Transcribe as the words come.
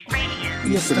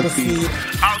Reppie.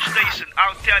 Our station,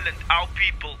 our talent, our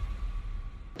people.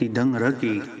 Dj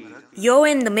Gakkie. You're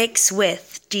in the mix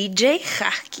with DJ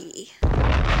Gakkie.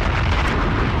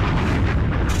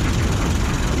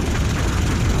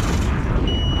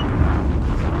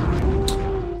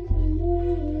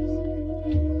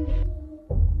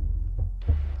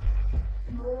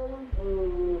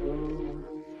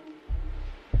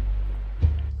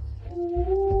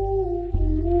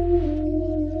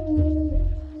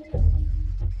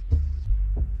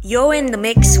 You're in the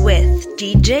mix with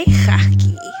DJ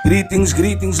Gakkie.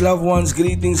 Greetings, loved ones.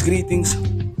 Greetings.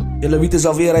 Julle weet is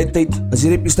alweer uit tyd. As die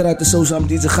Reppie Straate so saam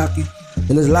DJ Gakkie.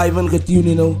 Julle is live en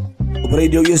getune, op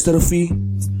Radio Yesterday.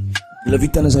 Julle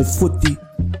weet dan is hy footy.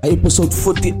 Hy episode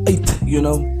 48,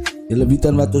 Julle weet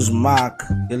dan wat ons maak.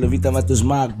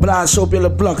 Blaas op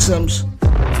julle bloksems.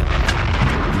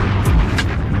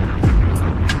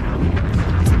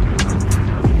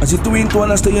 As die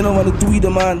 22ste, van die tweede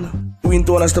man.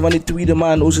 22ste van die tweede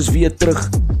maand, ons is weer terug.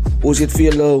 Ons het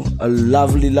vir julle 'n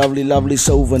lovely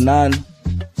show vanaand.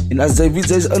 En as jy weet,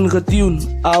 sy is ingetune.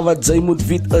 Wat sy moet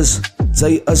weet is,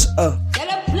 sy is 'n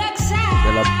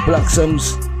Julle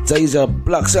bliksems. Sy is 'n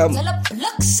bliksem.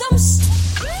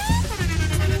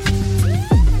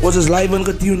 Ons is live en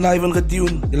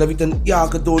getune. Julle weet in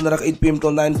elke donderdag 8 PM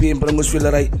tot 9 PM bring ons vir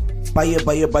julle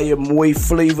baie mooi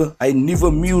flavor. Hy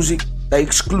nuwe music, hy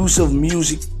exclusive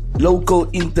music. Local,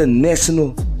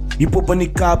 international. Hip-hop in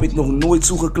die Kaap het nog nooit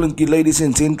so geklinkie, ladies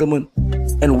and gentlemen.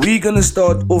 And we're gonna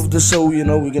start off the show,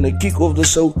 we're gonna kick off the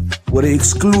show with an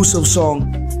exclusive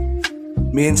song.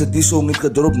 Mense, die song het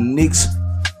gedrop niks.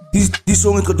 Die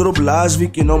song het gedrop last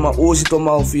week, maar ons het hom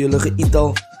al vir julle geëet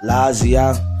al last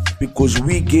jaar. Because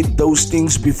we get those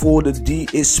things before the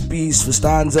DSP's,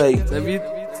 verstaan sy? Sy weet,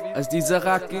 as DJ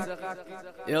Gakkie,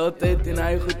 heel tyd in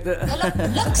hy goede.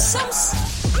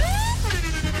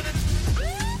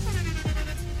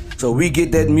 So we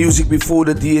get that music before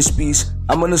the DSPs.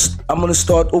 I'm gonna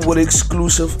start off with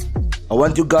exclusive. I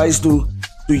want you guys to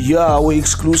hear our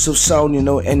exclusive sound,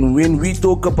 And when we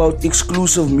talk about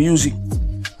exclusive music,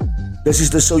 this is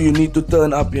the show you need to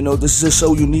turn up, This is the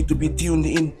show you need to be tuned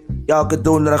in. Elke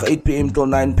donderdag 8 PM tot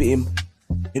 9 PM.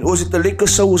 En ons het 'n lekker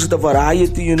show, ons het 'n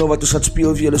variety, wat ons gaat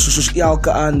speel vir julle soos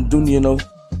elke aand doen,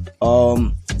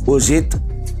 Ons het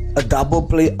 'n double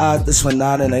play artist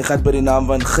vandaan en hy gaat by die naam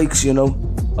van Giks,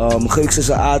 Giks is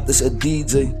 'n artist, 'n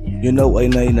DJ,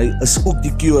 en hy is ook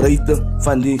die curator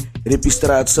van die Reppie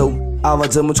Straate show.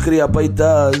 Wat sy moet skree op hy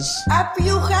does. Happy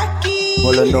Gakkie!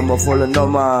 Volle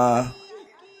nummer.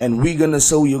 And we're gonna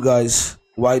show you guys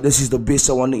why this is the best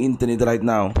show on the internet right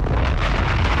now.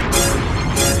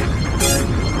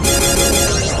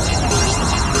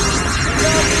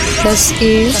 This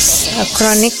is a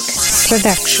Chronic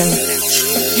production.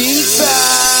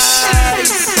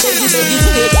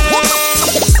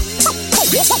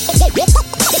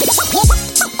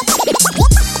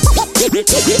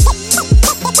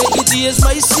 It is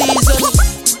my season.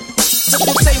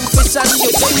 Your time for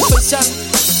sun.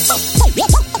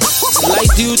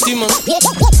 Light duty, man.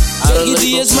 It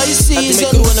is my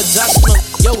season.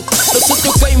 Yo, look at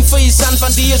your game face and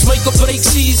van die is my break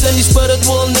season. The spirit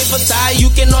will never die, you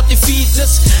cannot defeat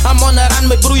us. I'm on a run,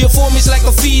 my broer form is like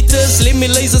a fetus. Let me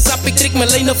lasers up, ek trek my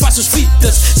lijnen vast soos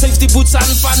fetus. Safety boots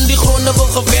aan van die gronde wil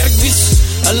gewerkt wees.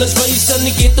 Alles wees in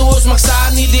die ghetto, ons mag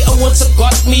staan nie. Die ouwens have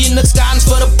got me, niks kans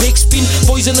vir a big spin.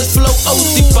 Poisonous flow out,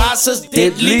 die baas is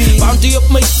deadly. Bounty op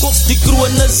my kop, die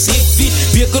kroon is heavy.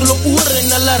 Beker loop oor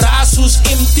en hulle raas soos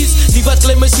empties. Die wat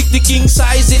klein my siek, die king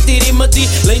size het die remedy.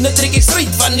 Lijnen trek ek straight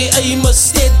van die aim is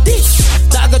steady.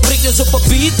 Target breakers op a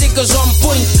beat, ek is on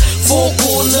point. Four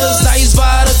corners, daar is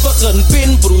waar het begin.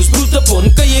 Pen, broes,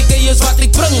 bloedepon, kei is wat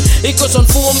ek bring. Ek is on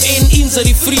form en inser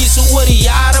die vries. So oor die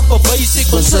jare bewys ek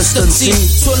consistency.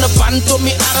 Zo'n band om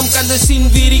my arm kan jy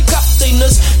sien wie die kaptein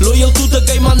is. Loyal to the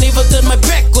game, I'll never turn my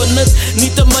back on it.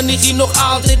 Niet te man, ek gee nog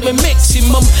altyd my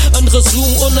maximum.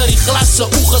 Ingezoom onder die glasse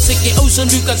oog. As ek die oos en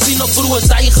wie kan sien op broe,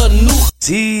 is hy genoeg.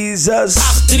 Jesus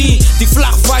 8-3, die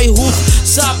vlag waai hoog.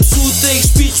 Sap soete, ek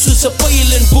spieg soos 'n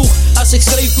pyl en boeg. As ek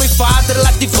skryf my vader,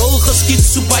 laat die wil geskiet.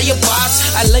 So baie baas,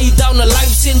 I lay down a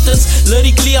life sentence.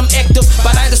 Lyrically I'm active,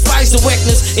 but I despise the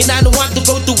whackness. And I don't want to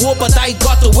go to war, but I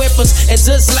got the weapons. And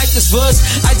just like this verse,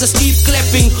 I just keep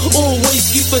clapping. Always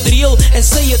keep it real and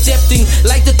stay adapting.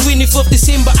 Like the 25th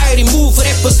December, I remove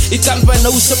rappers. It comes by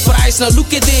no surprise, now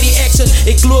look at their reaction.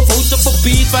 Ek geloof hout op 'n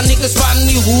beat, van niggas van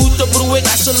die hoed. Bro, ek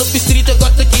hustle op die street, I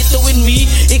got the ghetto in me.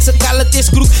 Ek's 'n Kalates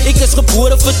kroeg, ek is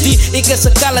gebore vir die. Ek is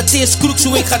 'n Kalates kroeg,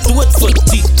 so ek gaan dood vir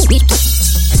die.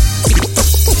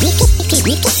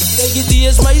 Kijk, die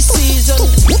is my season.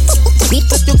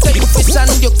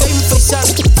 Dat jou came for sun.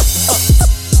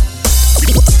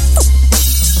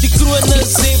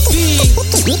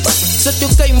 Zet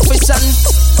jou keim face aan.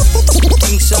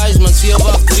 King size man,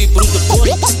 783 broeder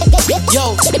boy.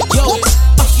 Yo,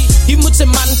 je moet zijn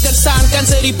man kan staan, kan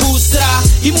zijn reboos dra.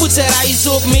 Je moet zijn reis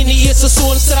op, mini is een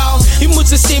zoonstraal. Je moet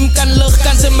zijn stem kan lucht,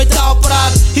 kan zijn metaal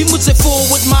praat. Je moet zijn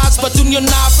forward maats, maar toen je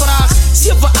navraagt.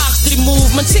 783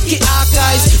 movement, sick je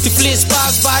AK's. Die vlees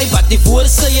pass by, but die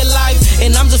woorden say je live.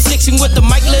 And I'm just flexing with the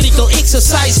mic, lyrical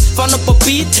exercise. Van op een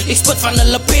beat, ik sput van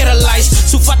hulle paralyzed.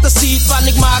 Zo vat de seat van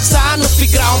ik maak staan op die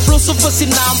ground. Plus op een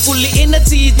naam, voel die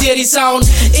energy, der die sound.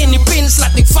 In die pins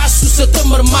laat ik vast, soos een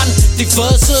timmerman. Die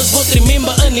verses wordt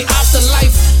remember in die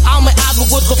afterlife. Al mijn album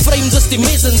wordt geframed als die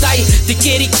mensen die. Die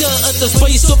character, het is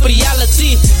based op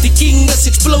reality. Die king is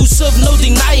explosive, no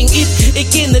denying it. Ik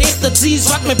ken recht dat zie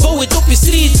wat mij bouwt op je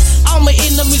street. Al mijn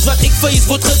enemies wat ik face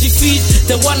wordt gedefeat.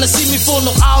 They wanna see me voor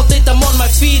nog altijd, I'm on my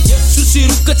feet. Susie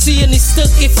roek het zie in die stuk,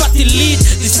 ik vat die lead.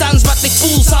 Die stands wat ik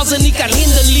voel, zal ze niet kan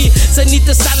hinderly. Zijn niet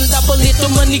te stand-double hit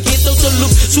om in die ghetto te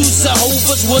loop. Soos a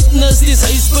Jehovah's Witness, dis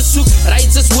huisbezoek.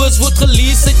 Righteous words wordt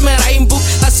gelezen uit mijn rijmboek.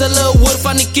 As hulle hoor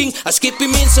van die king, I skip die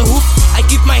mensen hoek. I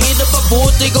keep my head up a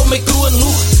boot, ik hou my crew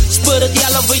genoeg. Spirit,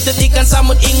 jylle weet dat ik kan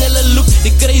samen met engelen loop.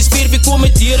 Die kruis weer, wie kom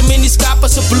met hier, met die skapen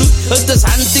se bloed. Het is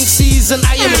hunting season,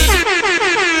 I am ready.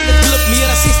 Het lukt meer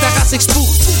as 60 as ek spoeg.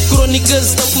 Chronicus,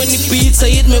 ook met die beats,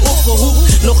 hy het my opgehoek.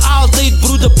 Nog altijd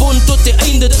broeder bond tot die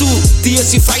einde toe. Die is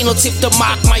die final tip te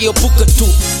maak, maar je boeken toe.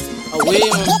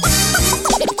 Away man.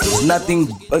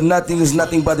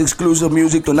 Nothing but exclusive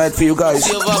music tonight for you guys.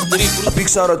 A big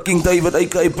shout out King David,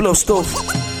 aka Plus Stof.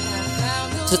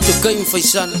 Zet jou game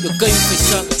face aan, jou game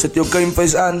face aan. Zet jou game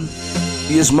face aan.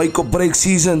 Hier is make-up break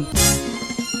season.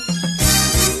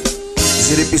 Dit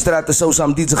is Reppie Straate, zo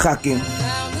samen DJ Gakkie.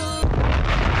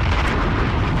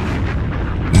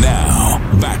 Now,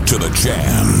 back to the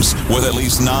jams, with at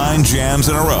least 9 jams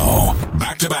in a row.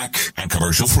 Back to back and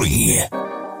commercial free.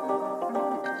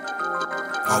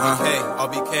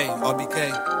 RBK.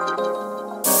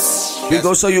 We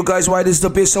go show you guys why this is the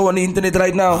best show on the internet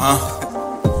right now.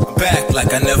 I'm back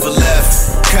like I never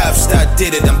left. Cops that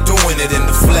did it, I'm doing it in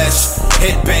the flesh.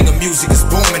 Headbanger music is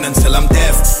booming until I'm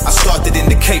deaf. I started in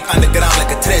the Cape underground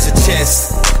like a treasure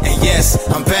chest. And yes,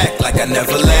 I'm back like I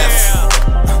never left.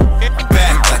 I'm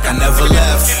back like I never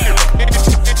left.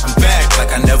 I'm back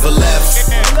like I never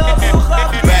left.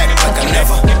 I'm back like I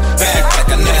never. Back like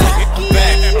I never.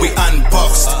 Back. We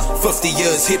unboxed. 50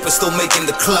 years hip, but still making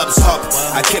the clubs hop.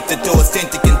 I kept it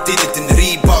authentic and did it in the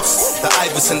Reeboks. The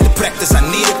Iverson, the practice I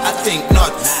need it, I think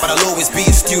not. But I'll always be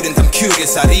a student, I'm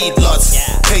curious, I read lots.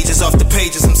 Pages after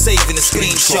pages, I'm saving the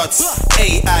screenshots.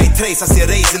 AI trace, I see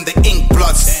raising the ink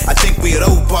blots. I think we're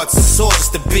robots, it's all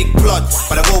just a big plot.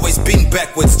 But I've always been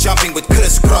backwards, jumping with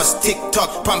crisscross.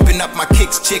 TikTok, pumping up my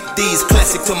kicks, check these.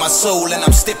 Classic to my soul, and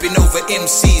I'm stepping over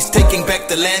MCs. Taking back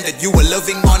the land that you were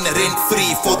living on, rent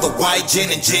free for the Y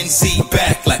Gen and Gen Z.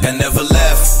 Back like I never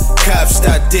left. Cops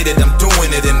that did it, I'm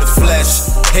doing it in the flesh.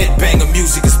 Headbanger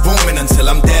music is booming until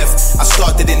I'm deaf. I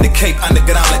started in the Cape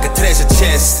underground like a treasure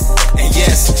chest. And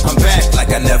yes, I'm back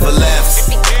like I never left.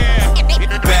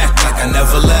 Back like I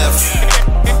never left.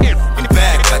 I'm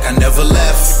back like I never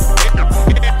left.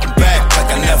 I'm back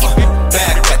like I never.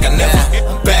 Back like I never.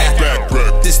 I'm back.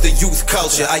 This the youth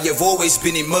culture I have always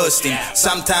been immersed in.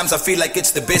 Sometimes I feel like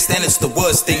it's the best and it's the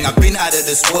worst thing. I've been out of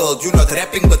this world, you're not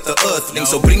rapping with the earthling.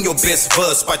 So bring your best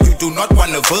verse, but you do not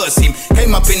wanna verse him.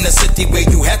 Came up in a city where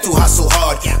you had to hustle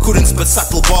hard. Couldn't spit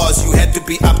subtle bars, you had to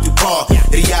be up to par.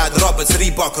 Riyadh Roberts,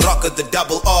 Reebok, Rocker, the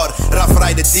double R. Rough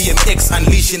Rider, DMX,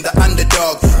 unleashing the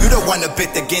underdog. You don't wanna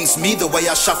bet against me the way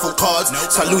I shuffle cards.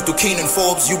 Salute to Keenan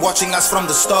Forbes, you watching us from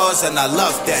the stars, and I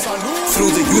love that.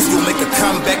 Through the youth you'll make a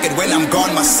comeback, and when I'm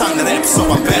gone my son raps, so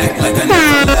I'm back like I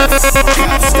never left.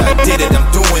 Cops that did it, I'm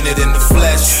doing it in the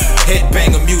flesh.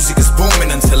 Headbanger music is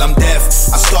booming until I'm deaf.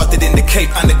 I started in the Cape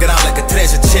underground like a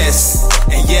treasure chest.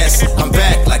 And yes, I'm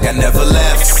back like I never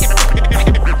left.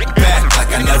 Back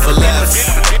like I never left.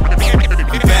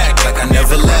 I'm back like I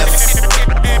never left.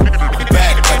 I'm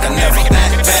back like I never.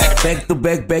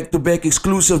 Back to back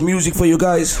exclusive music for you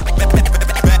guys.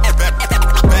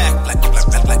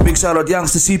 Big shout out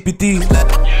youngster CPT,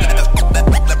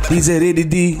 DJ Ready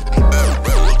D,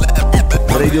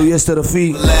 Radio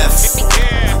Yesterday. Left.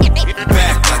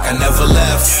 Back like I never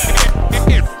left.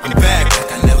 I'm back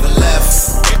like I never left.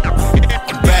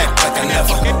 I'm back like I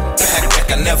never. Back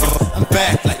like I never. I'm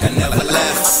back like I never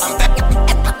left. I'm back.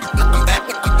 I'm back.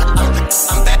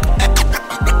 I'm back.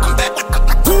 I'm back.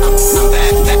 I'm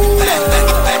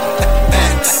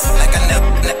back like I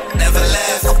never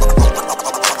left.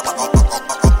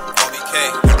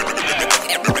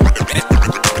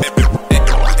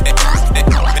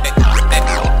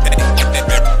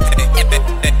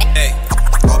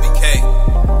 RBK.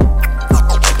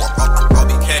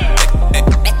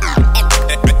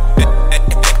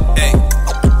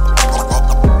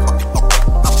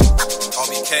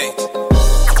 I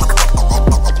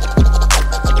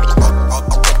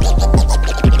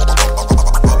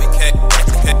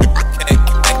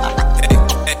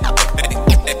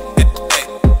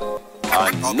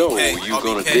know you're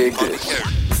gonna dig this.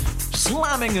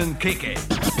 Slamming and kicking.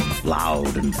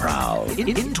 Loud and proud.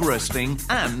 Interesting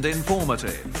and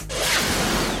informative.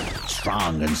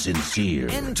 Strong and sincere.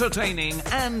 Entertaining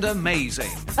and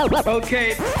amazing.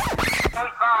 Okay.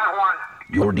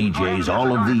 Your DJs,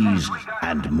 all of these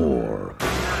and more.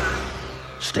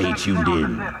 Stay tuned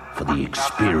in for the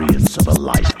experience of a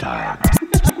lifetime.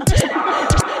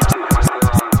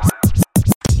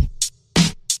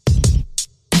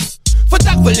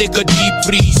 Vandaag wil ik een deep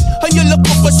freeze. En jullie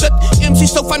poppen zit,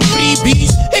 MC's zo van freebies.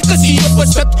 Ik is hier op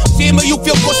een zit, zie me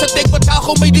hoeveel kost het. Ik betaal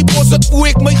gewoon mij die post, hoe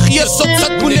ik mijn geest op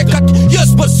zet. Moet ik het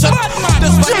juist bezit.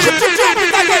 Dus wat je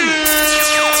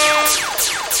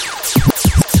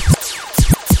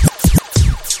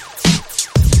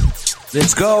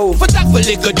Let's go. Vandaag wil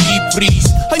ik een deep freeze.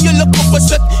 En jullie poppen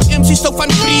zit, MC's zo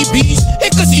van freebies.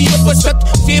 Ik is hier op een zit,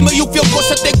 zie me hoeveel kost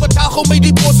het. Ik betaal gewoon mij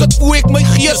die post, hoe ik mijn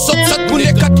geest op zet. Moet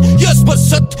ik het juist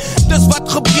bezit. Dus wat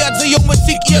gebeurt, ze jou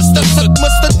muziek eerste zit.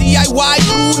 Mr. DIY,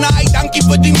 Brunei, dankie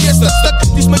voor die meeste stuk.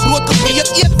 Het is mijn brood gebeurd,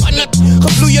 eet van het.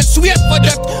 Gevloeid zweet voor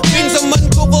dit. Mensen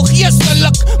man wel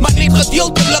geestelijk, maar niet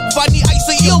gedeeltelijk. Van die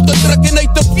ijzer heel te druk en hij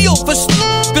te veel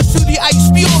verstuk. Dus hoe die ijs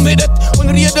speel met het,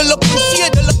 onredelijk,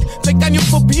 onzedelijk. Zij kan je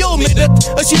verbeel met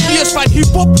het. Als je lees van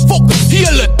hip-hop, fuck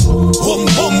heel het. Hom,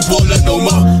 hom, bollen,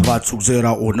 oma. Wat zoek ze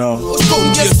daar onder?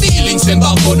 Schoon je ceilings en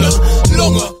balkonnen.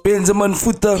 Longen, Benjamin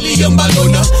voeten. liën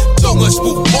ballonnen. Tongen,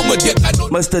 spoeg, bommen, dit en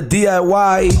Mr.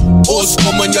 DIY. Oos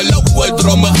komen je lauwe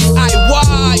drommen.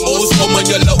 IY. Oos komen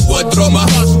je lauwe drommen.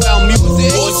 Gospel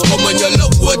music. Oos komen je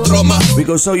lauwe drommen. We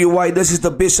go show you why this is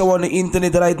the best show on the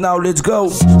internet right now. Let's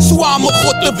go. Zwamen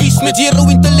god de wies met zero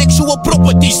intellectual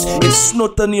properties. It's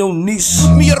snot aan jouw nies.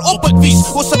 Meer op het wies.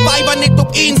 We survive net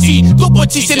op 1G.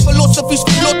 Toppetjes en filosofies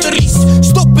van lotteries.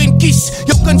 Stop en kies.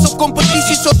 Je kunt op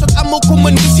competities zoals het allemaal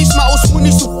communities. Maar ons moet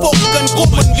niet zo fucking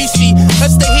komen visie. Het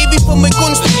is te heavy voor mijn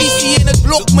constitutie en het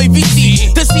blokt mijn visie.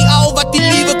 Het is niet al wat die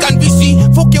leven kan visie.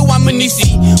 Fuck jou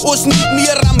ammunitie. Ons niet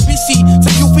meer ambitie.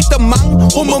 Zeg je hoeft te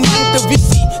mang om een man te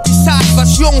visie. Die zaak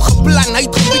was jong gepland. Hij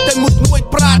het gebied, hij moet nooit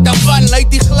praten van. Hij heeft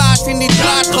die glaas in die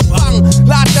draad gevang.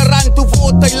 Later aan, toen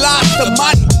wordt hij laatste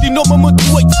man. Die noemen me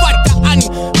nooit vatten aan.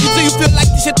 Wie zei hoeveel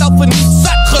lijkt die zit al voor niet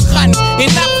zat gegaan. En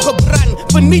afgebrand,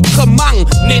 voor niet gemang.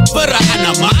 Net verre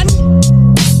aan een man.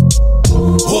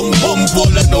 Hom, hom,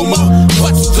 bollen, oma.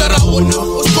 Wat is er aan onder?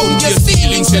 Schoon je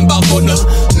ceilings en balkonnen.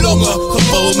 Longen,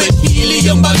 gebouwen met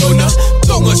helium ballonnen.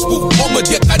 Tongen, spoeg, bommen,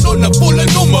 dit kanonnen, bollen,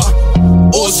 oma.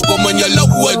 Oos komen je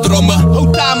lauwe drommen.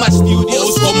 Otama Studios.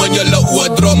 Oos komen je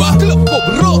lauwe drommen. Club op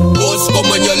rock. Oos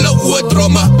komen je lauwe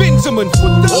drommen. Benjamin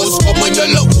voeten. Oos komen je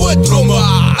lauwe drommen.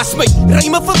 Als mijn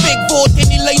rijmen verwekt wordt en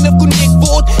die lijnen connect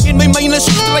wordt. In mijn mijnen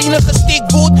treinen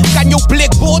gestikt wordt. Kan jouw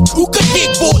blik wordt, hoe kan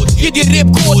dik wordt. Je die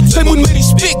rip wordt, zij moet me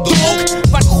respect dog.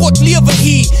 Want God leven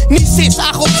hier. Niet 6,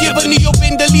 8 of 7 niet op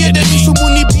in de leden niet. Zo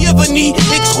moet niet beven niet.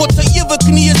 Ik schot zijn even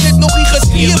knieën, zit nog niet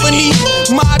geschreven niet.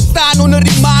 Maar het staan onder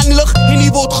die maanlucht. En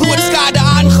die wordt groot schade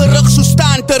aangerucht, zo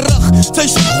staan terug. Zij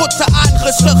zijn Godse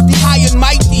aangezicht, die high and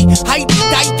mighty. Hij die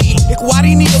tighty, ik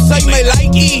worry niet of zij mij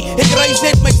likey. Ik reis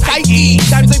net met psyche,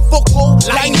 daar zijn fokko,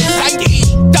 lijn en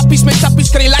psyche. Tappies met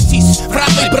tappies, relaties,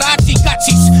 vraag mij bratie,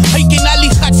 katsies. Hij ken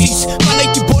alligaties,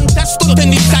 vanuit die bontas tot in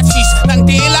die katsies.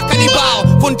 Nandela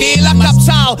kannibaal, Vondela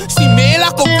kapsaal, Stimela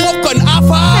kom fokken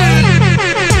afhaal.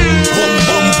 Hom,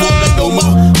 hom, bollen,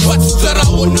 oma, wat is er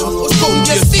aan onder? Schoon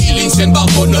je ceilings en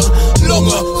balkonnen.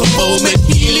 Longen, gebouwen met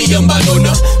helium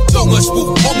ballonnen. Tongen,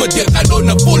 spoeg, bommen, dit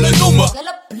kanonnen, volle noemen.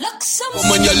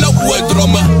 Komen je lauwe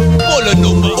drommen, volle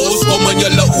noemen. Oos komen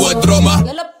je lauwe drommen.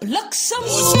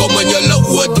 Oos komen je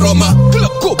lauwe drommen.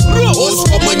 Kluk op, oos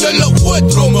komen je lauwe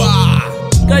drommen.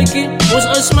 Gakkie,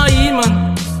 ons is maar hier man.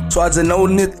 Zoals ze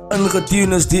nou net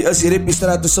ingetuned is, die is Reppie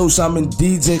Straate zo samen met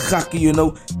DJ Gakkie, you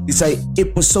know. Die zei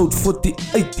episode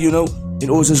 48, you know.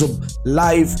 En ons is op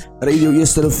live radio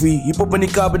yesterday. Hip-hop in die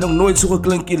kabel nog nooit zo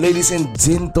geklinkt. Ladies and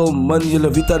gentlemen, jullie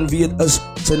weten wie het is.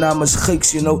 Zijn naam is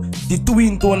Giks, you know. Die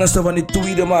 22e van die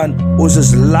tweede man. Ons is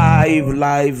live.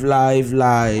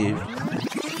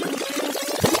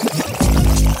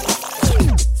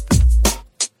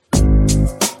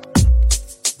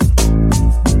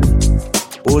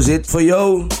 Who's it for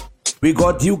you? We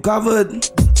got you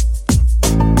covered.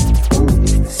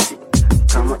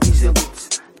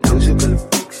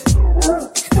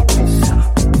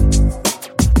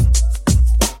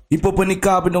 Hip-hop in die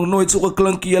kabel nog nooit zo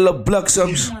geklinkt, jelle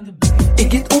bliksems.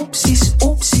 Ik het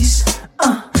opties,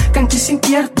 kantjes en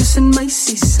keer tussen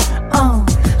meisies.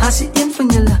 As die een van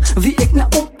julle wie ek na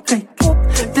opkyk,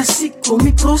 dis ek om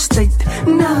die prostuit.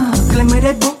 Nou, klim my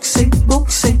die boks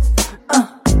uit.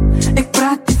 Ek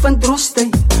praat nie van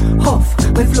drostuit. Hof,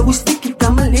 my flow is tikkie,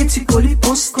 kameletsie,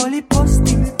 koliepost.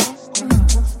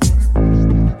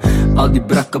 Al die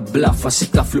brakke blaf as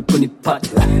ek afloop in die pad.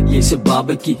 Jy's 'n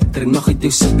babatjie, drink nog uit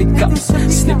jou sippie kap.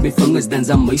 Snap my vingers, dans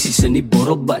aan meisies in die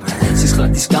borrelbad. Sy's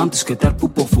glad die skaam, toe skud haar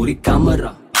poep op voor die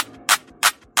camera.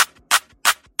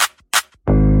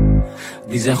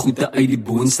 Die zijn goed uit die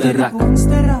boonste rak.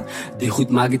 Die goed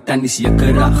maak die tannies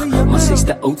jekkerig. Maar sy is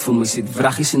te oud vir my, sy het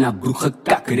vragies in haar broek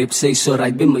gekak. Rep sy so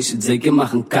right by my, sy het zeker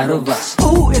mag een karre was.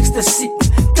 Oh, ek's te siek,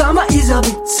 kama is a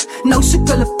wits. Nou soek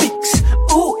hulle piks,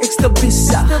 oh, ek's te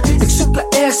bizar. Ek soek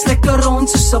een ass lekker rond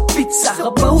soos a pizza.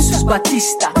 Gebouw soos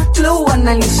Batista, flow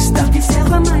analista.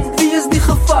 Wie is die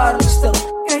gevaarlikste?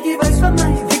 Kijk, jy wijs van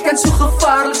my. Wie kan so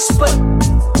gevaarlik spit?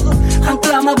 Gaan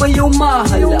klammer by jou ma,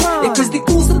 hulle. Ek is die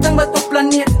coolste ding wat op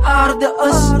planeet aarde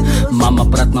is. Mama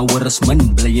praat maar hoor as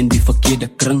min, bly in die verkeerde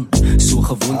kring. So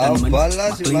gewoon aan min, maar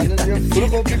kleine tatte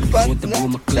grote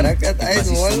bome klink.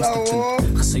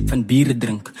 Gesuip van bieren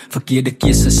drink, verkeerde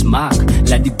keeses maak.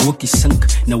 Laat die boekie sink,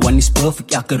 no one is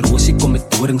perfect. Elke roosie kom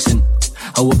met dorings in.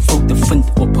 Hou ek foute vind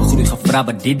op, groei gevra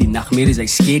wat dit die nachtmerrie is hy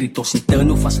scary, tos in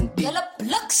turn of as in dit. Julle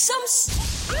bliksems.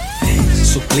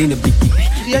 So kleine biekie,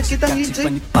 katsie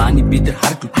van die panie beter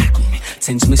hardloop.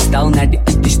 Sinds my stel na die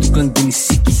uitjes, toe klink die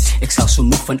siekie. Ek sal so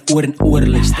moe van oor en oor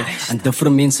luister, aan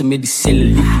different mense met die selle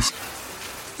liedjes.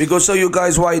 Because show you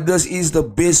guys why this is the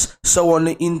best show on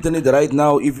the internet right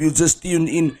now. If you just tuned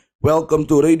in, welcome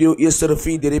to Radio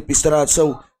Reppie, die Reppie Straate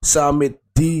show, saam met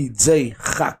DJ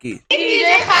Gakkie.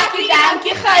 DJ Gakkie,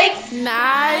 dankie gek.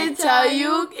 Nee, tell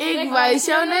you, ek wys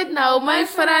jou net nou my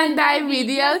friend die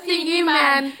video thingy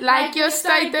man. Like your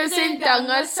status en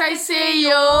dinge, sy sê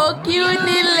yo, cute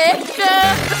nie lekker.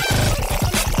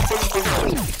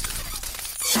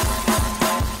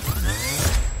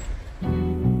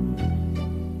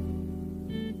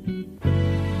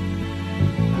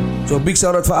 So big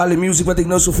shout out voor alle music wat ik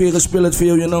nou zoveel gespeeld heb voor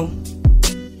jou, you know.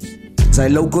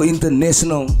 Zijn local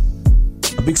international.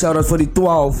 A big shout out voor die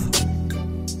 12.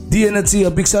 DNT,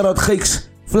 a big shout out Giks,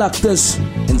 Vlaktes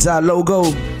en zijn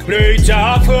logo.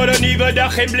 Vleutja voor een nieuwe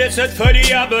dag en blizzard voor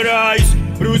die abbereis.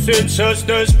 Broers en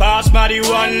zusters, pas maar die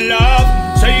one love.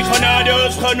 Zij genade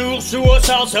is genoeg, zo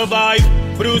zal survive.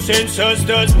 Broers en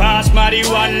zusters, pas maar die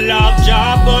one love.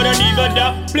 Ja, voor een nieuwe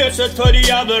dag, blizzard voor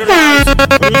die abbereis.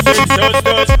 Broers en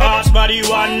zusters, pas maar die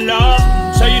one love.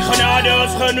 Zij genade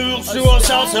is genoeg, zo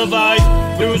zal survive.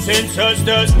 Broers en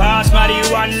zusters, pas maar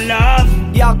die one love.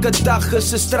 Elke dag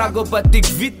is een struggle, but ik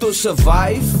weet to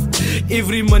survive.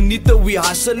 Every minute we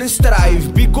hustle and strive.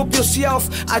 Pick up yourself,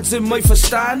 als ze mij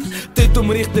verstaan. Tijd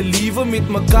om recht te leven met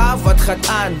mekaar, wat gaat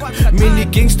aan? Many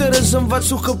gangsterism wat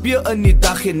zo gebeur in die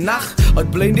dag en nacht. Het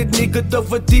blijft net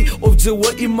negativity, of ze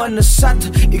wordt iemand is zat.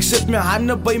 Ik zet mijn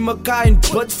handen bij mekaar en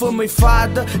bid voor mijn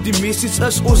vader. Die message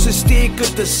is, ons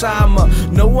steken tezamen.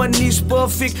 No one is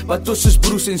perfect, but ons is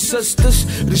broers en sisters.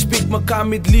 Respect mekaar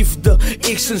met liefde,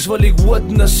 actions wil ik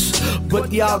witness.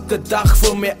 Bid elke dag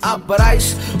voor mijn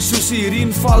abreis. Soos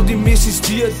hierin val die messies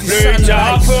die het die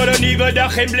sunrise. Voor een nieuwe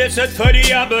dag en blizzard voor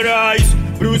die abbereis.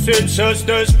 Broers en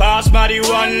zusters, pas maar die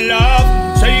one love.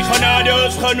 Zij genade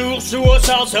is genoeg, zo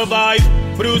zal survive.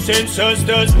 Broers en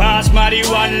zusters, pas maar die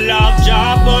one love.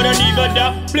 Ja, voor een nieuwe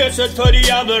dag, blizzard voor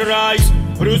die abbereis.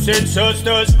 Broers en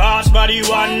zusters, pas maar die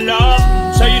one love.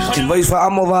 Zij genade wees voor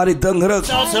allemaal waar ik ding ruk.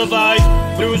 Zal survive.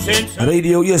 Broers en zusters,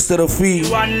 Radio Reppie.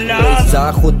 One love.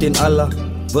 Prijs God in Allah.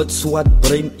 Wat swart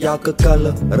brein, elke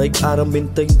kalle. Ryk arm en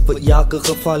tyd vir elke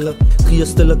gevalle.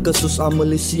 Geestelike soos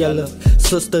almal is jelle.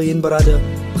 Suster en brother,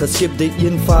 geskep die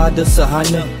een vader se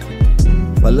hande.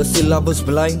 Hulle syllabus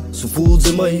blind, so voel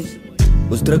ze my.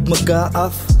 Ons druk mekaar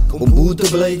af, om boe te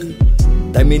bly.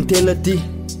 Die mentality,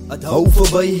 het hou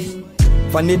voorbij.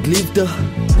 Van net liefde,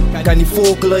 kan nie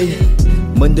volklei.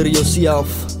 Minder jouself,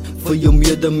 vir jou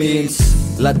medemens.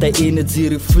 Laat die energie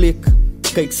reflect,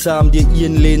 kyk saam die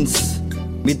een lens.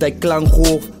 Met die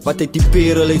klankgolf, wat uit die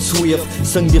perel uit zweef.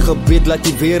 Sing die gebed, laat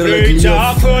die wereld leef.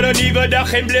 Vleutja voor een nieuwe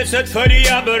dag en blizzard voor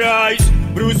die abbereis.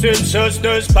 Broers en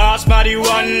zusters, pas maar die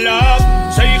one love.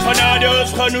 Zij genade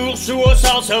is genoeg, zo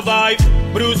zal survive.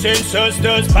 Broers en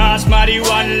zusters, pas maar die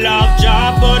one love.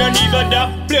 Ja, voor een nieuwe dag,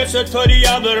 blizzard voor die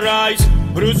abbereis.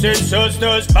 Broers en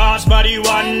susters, pas maar die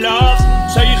one love.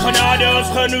 Sy genade is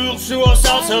genoeg, so ons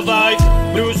sal survive.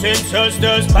 Broers en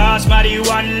susters, pas maar die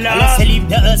one love. Ons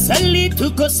liefde is 'n lied,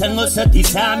 hoe kos sing ons dit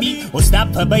saam? Ons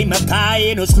stap by mekaar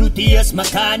en ons groet is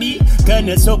mekaar nie.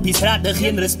 Kinders op die straat,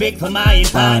 geen respek vir my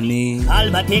en pa nie.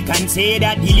 Al wat ek kan sê,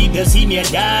 dat die liefde sien meer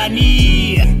daar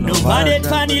nie. Nou wat het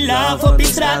van die love op die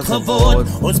straat geword?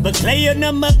 Ons beklei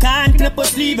na mekaar en knip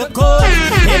ons lieve koor.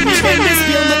 En die bende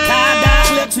speel mekaar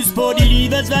dagelijks, soos voor die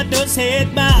liefdes wat ons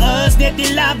het, maar is net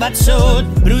die love wat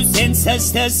soort. Broers en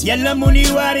sisters, julle moet nie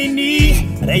worry nie.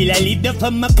 Reile liefde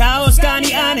vir mekaar, ons kan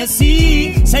nie anders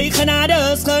sien. Sy genade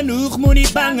is genoeg, moet nie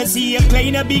bang is. Een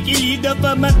kleine bietjie liefde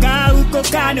vir mekaar, hoe kon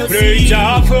kan ons sien.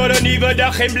 Vreugde voor 'n nuwe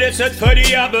dag en blessed vir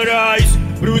die abbereis.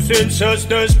 Broers en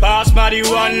susters, pas maar die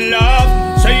one love.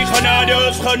 Sy genade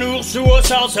is genoeg, so ons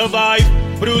sal survive.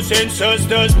 Broers en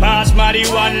susters, pas maar die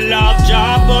one love.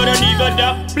 Ja, voor 'n nuwe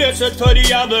dag, blessed vir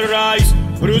die abbereis.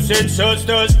 Broers en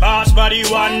susters, pas maar die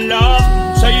one love.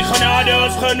 Sy genade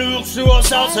is genoeg, so ons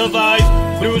sal survive.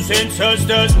 Broers en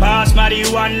susters, pas maar die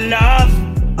one love.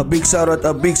 A big shout out,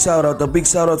 a big shout out, a big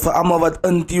shout out for allemaal wat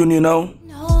in tune, you know.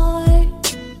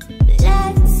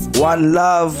 One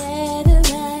love.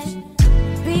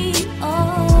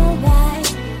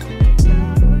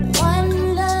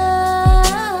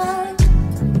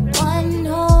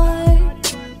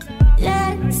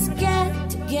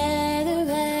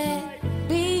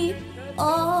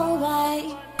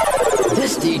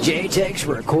 This DJ takes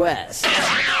requests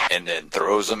and then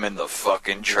throws them in the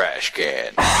fucking trash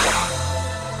can.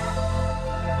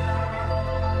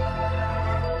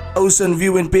 Ocean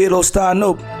View en Perel staan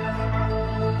op.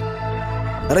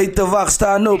 Rijd te wacht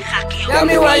staan op. Tell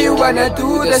me why you wanna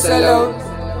do this alone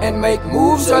and make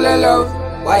moves all alone.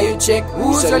 Why you check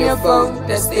who's on your phone?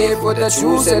 That's there for the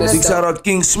shoes and the Big shout out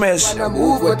King Smash,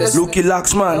 Lucky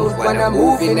Laxman. Wanna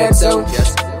move in that zone,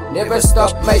 just never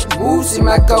stop, make moves in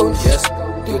my cone, just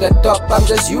to the top, I'm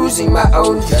just using my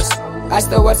own, just as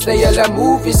the what's the yellow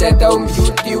movies at home,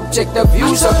 YouTube, check the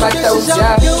views of my tones,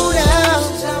 yeah.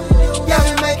 Yeah,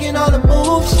 we making all the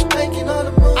moves.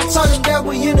 I told them that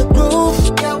we in the groove.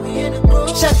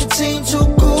 Check the team too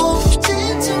cool.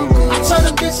 I told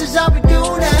them this is how we do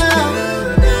now.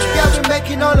 Yeah, we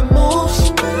making all the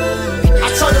moves. I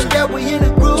told them that we in the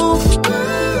groove.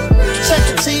 Check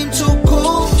the team too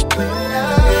cool.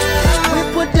 We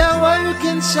put that work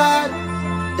inside.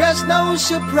 There's no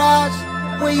surprise.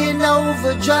 We in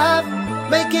overdrive,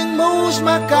 making moves,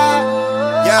 my God.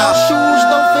 Yeah. Our shoes,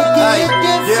 don't forget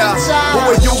different size. Who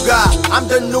are you, God? I'm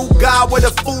the new guy with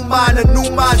a full mind, a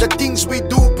new mind. The things we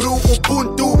do, bro,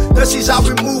 Ubuntu. This is how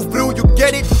we move, bro. You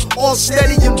get it? All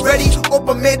steady and ready,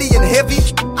 open, ready and heavy.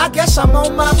 I guess I'm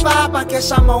on my vibe, I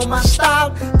guess I'm on my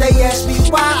style. They asked me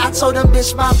why, I told them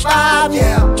this my vibe.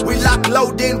 Yeah, we lock,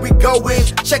 load in, we go in.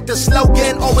 Check the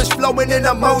slogan, always flowing in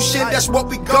emotion. That's what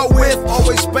we go with,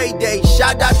 always payday.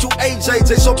 Shout out to AJ,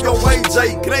 J's op your way,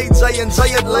 J. Great J and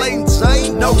J and Lane,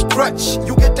 J. No crutch,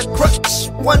 you get the crutch.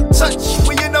 One touch,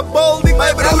 we in a bowling,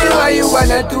 baby. Tell me why you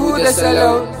wanna do this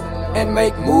alone and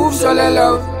make moves all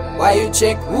alone. Why you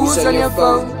check who's on your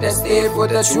phone? That's there for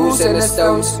the shoes and the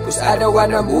stones. Cause I don't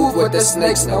wanna move with the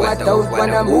snakes. No, I don't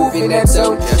wanna move in that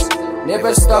zone. Just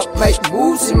never stop, make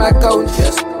moves in my cone.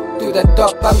 Just to the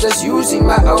top, I'm just using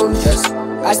my own. Just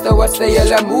as the what's the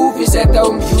yellow movies at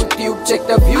home. YouTube, check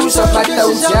the views of my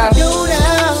tones, yeah.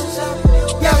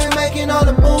 Yeah, we making all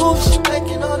the moves.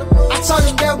 I told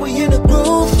them that we in the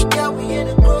groove.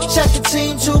 Check the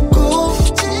team too cool.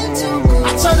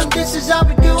 I told them this is how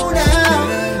we do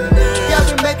now. Yeah,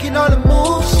 we making all the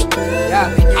moves. Yeah.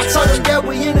 I told them that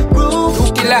we in the groove.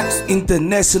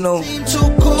 International,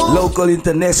 local,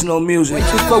 international music.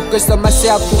 Way too focused on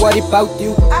myself to worry about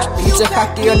you. DJ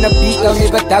Gakkie on the beat, I'll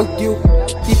never doubt you.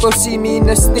 People see me in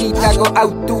the street, I go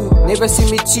out too. Never see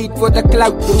me cheat for the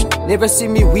clout too. Never see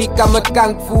me weak, I'm a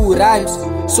kung fu rhymes.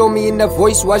 Saw me in the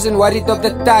voice, wasn't worried of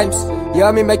the times.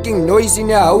 Hear me making noise in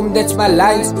your home, that's my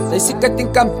lines. They sick, I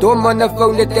think I'm dumb on the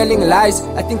phone, they're telling lies.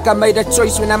 I think I made a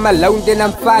choice when I'm alone, then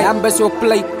I'm fine. Numbers will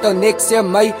play till next year,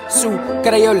 my so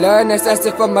kry jou learners as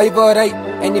if I'm my right.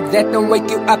 And if that don't wake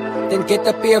you up, then get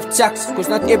a pair of chucks. Cause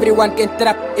not everyone can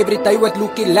trap every day with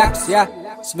Lucky Lax, yeah.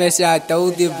 Smash, I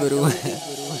told you, bro.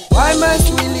 Why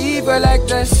must we leave her like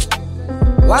this?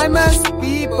 Why must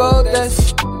people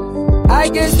this? I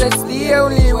guess that's the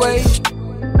only way.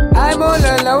 I'm all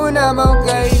alone, I'm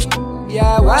okay.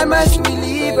 Yeah, why must we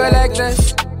leave her like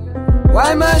this?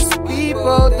 Why must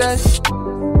people this?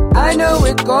 I know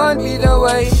it can't be the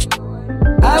way.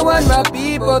 I want my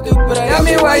people to pray. Tell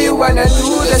me why you wanna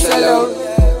do this alone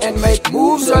and make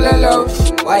moves all alone.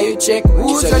 Why you check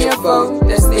who's on your phone?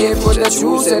 That's there for the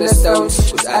jewels and the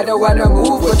stones. Cause I don't wanna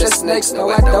move with the snakes. No,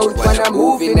 I don't wanna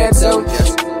move in that zone.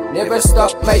 Just never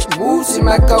stop, make moves in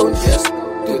my cone. Just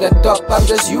to the top, I'm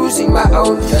just using my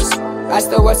own. Just I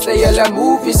still watch the yellow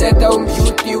movies at home.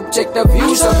 YouTube, check the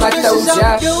views of my tones.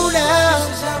 Yeah.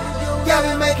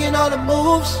 Yeah, we making all the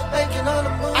moves.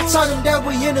 I told them that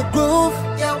we in the groove.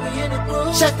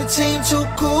 Check the team too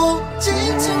cool.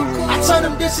 I told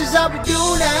them this is how we do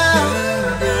now.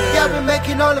 Yeah, we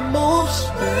making all the moves.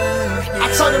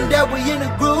 I told them that we in the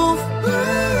groove.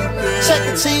 Check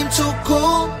the team too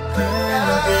cool.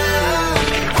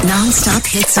 Non-stop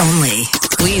hits only.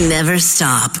 We never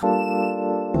stop.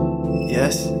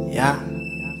 Yes, yeah.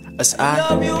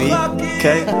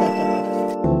 S-I-B-K.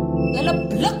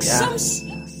 Yeah.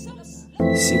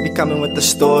 See me coming with the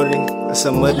story. It's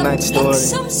a midnight story.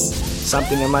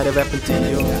 Something that might have happened to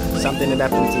you. Something that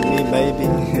happened to me, maybe.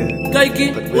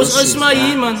 Gakkie, what's us my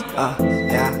man?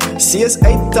 Yeah.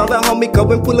 CS8, tell the homie go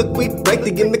and pull a quick break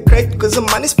to get in the crate. Cause the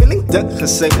money's feeling duck.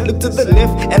 Look to the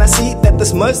left and I see that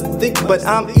this must thick. But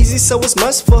I'm easy, so it's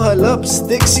must for her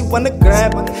lipstick. She wanna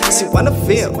grab, she wanna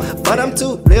feel. But I'm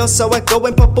too real, so I go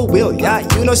and pop a wheel. Yeah,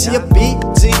 you know she a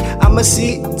BG, I'm a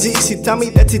CD. She tell me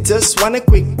that she just want a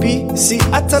quick PC.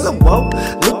 I tell her, whoa,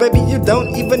 look baby, you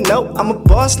don't even know I'm a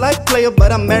boss like player,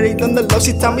 but I'm married on the low.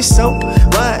 She tell me so,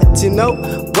 what, you know,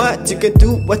 what, you can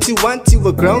do what you want, you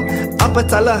were grown up. I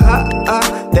tell her,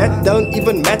 that don't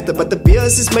even matter. But the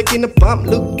beers is making the bump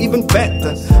look even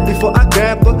better. Before I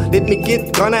grab her, let me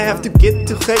get gone. I have to get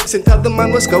to Gakes and tell the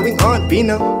man what's going on.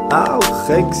 Bino,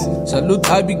 Gakes. Salute,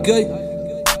 IBK.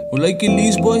 Hoe like je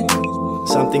lease, boy?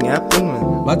 Something happened,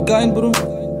 man. What kind, bro?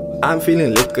 I'm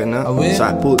feeling liquor now. So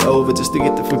I pulled over just to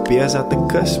get the few beers out the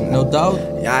cuss, man. No doubt.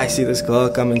 Yeah, I see this girl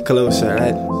coming closer,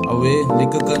 right?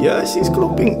 Liquor. Yeah, she's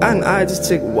klopping and I just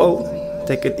check, whoa.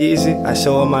 Take it easy, I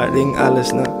show her my ring,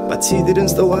 alles now. But she didn't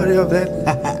still worry of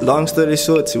that. Long story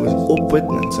short, she was open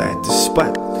and so I had to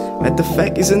spot. But the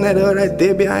fact isn't that her right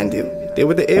there behind you? They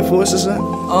were the Air Forces, huh?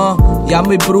 Ja,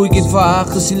 my bro, ek het vir haar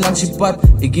gesien langs die pad.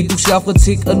 Ek het ook self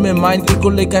gecheckt in my mind, kyk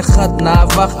hoe lyk hy gat. Na,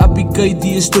 wacht, ABK,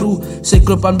 die is true. Sy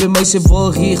klop aan by my, sy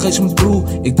wil gee, gys my bro.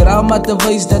 Ek draai maar te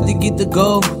wys dat ek het te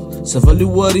go. Sy wil nie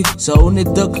worry, sy hou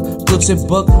net dik, tot sy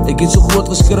buk. Ek het so groot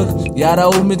geskrik, jare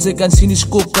hou met sy kan sien die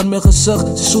skok in my gezicht.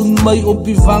 Sy soen my op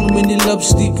die wang met die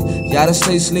lipstick. Jare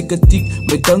sy is lekker tiek,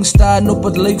 my ding staan op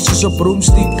het lyk soos op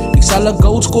broomstiek. Ek sal een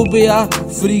goud skoop by haar,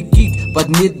 free kick.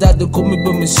 But net dat, dan kom ek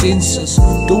by my senses.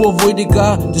 To avoid die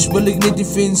guy, dus wil ek net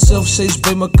defensive. Sy is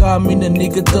by mekaar, min en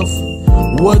negative.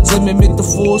 Words in my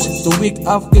metaphors, toe ek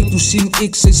afkijk, toe sien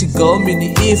ek, sy is die girl met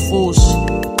die Air Force.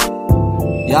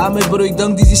 Ja, my bro, ek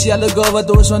dink dis die selle girl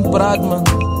wat ons aan praat, man.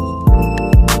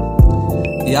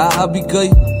 Ja, ABK.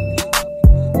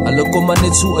 Hulle kom maar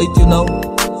net so uit, you know.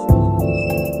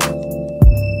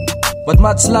 But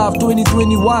maat slaaf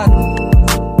 2021.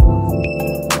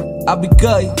 ABK.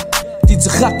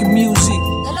 DJ Gakkie music.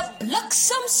 Hulle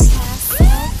bliksems.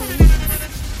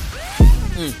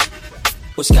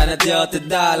 Ons kan het jou te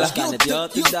dalen. Ons kan het jou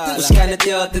te dalen. Ons kan het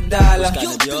jou te dalen. Ons kan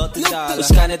het jou te dalen. Ons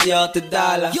kan het jou te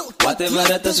dalen.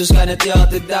 Whatever het is, ons kan het jou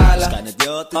te dalen. Ons kan het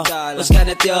jou te dalen. Ons kan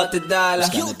het jou te dalen.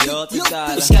 Ons kan het jou te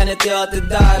dalen. Ons kan het jou te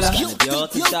dalen. Ons kan het jou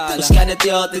te dalen. Ons kan het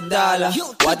jou te dalen.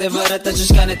 Whatever het is,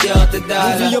 ons kan het jou te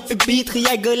dalen. Movie op die beat, ga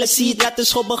jij girl zien. Laat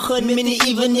ons gewoon beginnen met die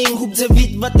evening. Hoep ze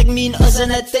weet wat ik meen als een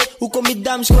het tijd. Hoe kom je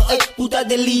dames gewoon uit? Hoe dat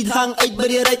de lead hang uit bij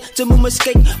die rijdt. Ze moet me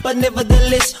kijken, but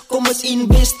nevertheless. Kom eens in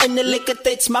best in de lekker tijd.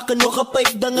 Smaken nog een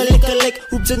pijp, dan een lekker lek.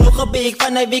 Hoep ze nog een beek,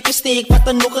 van hij week een steek. Wat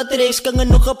dan nog een tracks, kan er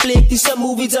nog een plek. Die zijn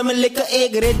movies aan mijn lekker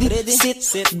egg. Ready,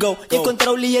 sit, go. Ik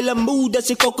controleer je mood als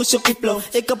ik focus op je flow.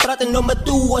 Ik kan praten naar me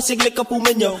toe als ik lekker poe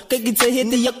met jou. Kijk, iets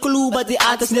hit in je clue, maar die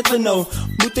aard is net van nou.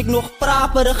 Moet ik nog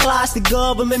praten, een glaas, die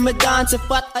gabben met me dansen.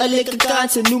 Vat een lekker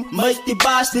kansen, noem mij die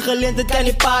baas. Die gelente kan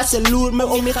niet passen. Loer me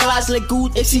om je glaas, like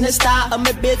goed. Ik zie een sta aan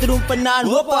mijn bedroom banaan.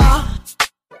 Hoppa.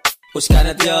 Ons kan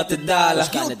het jou te dalen. Ons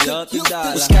kan het jou te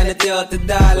dalen. Ons kan het jou te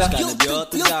dalen. Ons kan het jou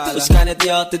te dalen. Ons kan het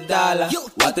jou te dalen.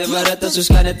 Whatever het is, ons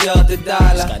kan het jou te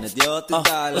dalen. Ons kan het jou te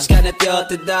dalen. Ons kan het jou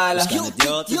te dalen. Ons kan het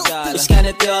jou te dalen. Ons kan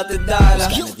het jou te dalen.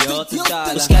 Ons kan het jou te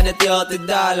dalen. Ons kan het jou te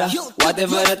dalen.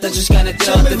 Whatever het is, ons kan het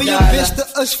jou te dalen. Zeg me je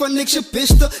beste is van niks je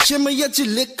beste. Zeg me dat je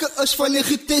lekker is van je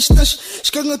getestes.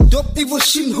 Skang het op, ik wil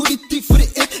zien hoe die tief voor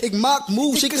de ik maak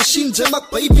moves, ik kan zien, zij maakt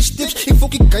baby steps. Ik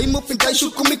fok ik game op en thuis, zo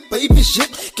kom ik baby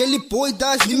zit. Kelly boy,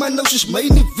 daar is niemand nou, zoals mij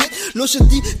niet wit. Los het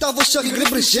die, daar was ik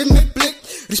represent mijn plek.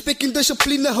 Respect en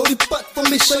discipline, hou die pad van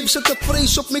my sy. Sit 'n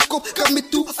prys op my kop, kan my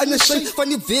toe aan 'n sy. Van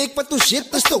die week wat ons het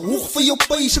is te hoog vir jou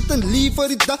pay. Sit in liever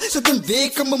die dag, sit in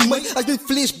week aan my. As my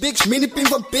flashbacks, many ping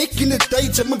van back in the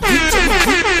days. I'm a beat,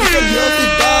 ik kan heel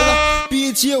die dollar.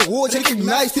 PG awards,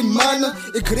 recognize die mannen.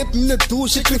 Ik rip me naartoe,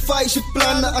 sacrifice die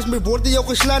plannen. Als mijn woorden jou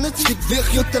geslaan het, stiek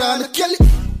weg jou tranen. Kelly.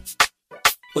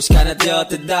 Ons kan het jou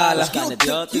te dalen.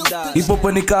 Hip-hop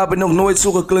in die Kaap heb nog nooit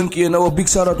zo geklinkt, you know. A big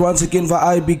shout out once again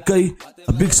voor IBK.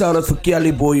 A big shout out voor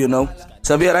Kelly boy, you know.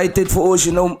 Ze weer uit tijd voor ons,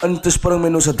 you know, om in te springen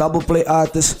met onze double play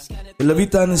artists. De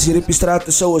Wita is die Reppie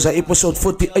Straate show, is episode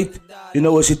 48. You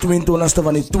know, is die 22e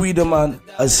van die tweede maand.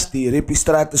 Is die Reppie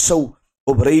Straate show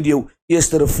op radio.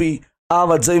 Eerste revie. Al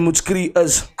wat zij moet skree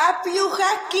is Reppie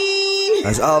Gakkie.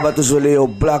 Dat is al wat ons willen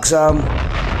op Blakzaam.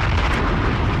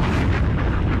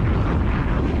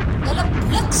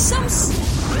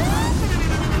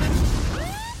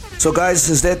 So guys,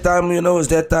 it's that time, you know, it's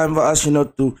that time for us, you know,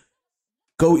 to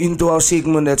go into our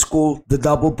segment that's called the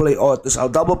double play artist. Our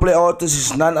double play artist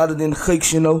is none other than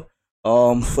Gakkie, you know.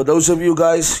 For those of you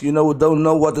guys, you know, who don't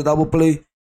know what the double play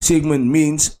segment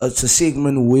means, it's a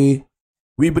segment where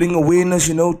we bring awareness,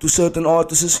 you know, to certain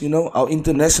artists, you know, our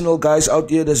international guys out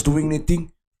there that's doing their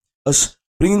thing. Us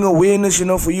bringing awareness, you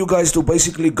know, for you guys to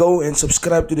basically go and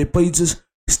subscribe to their pages,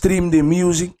 stream their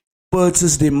music,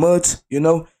 purchase their merch, you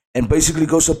know, and basically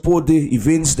go support the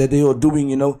events that they are doing,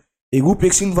 you know. Ik hoop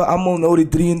ik zien van allemaal nou die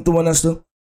 23e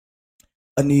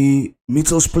en die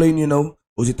Mitchellsplein, you know.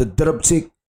 Hoe zit de drupcheck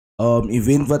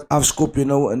event wat afskop, you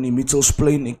know, en die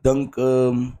Mitchellsplein. Ik denk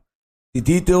die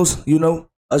details, you know,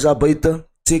 als daar buiten,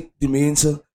 check die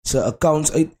mensen zijn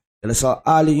accounts uit. Hulle sal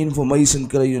al die information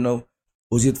kry, you know.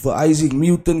 Hoe zit voor Isaac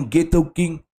Newton, Ghetto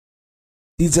King,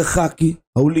 DJ Gakkie,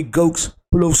 Holy Ghost,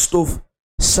 Plofstof,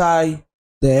 Sai,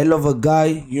 The Hell of a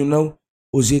Guy, you know.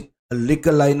 Hoe zit een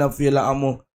lekker line-up voor jullie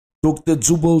allemaal. Dr.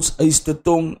 Jubels, Eis de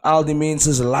Tong, al die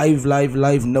mensen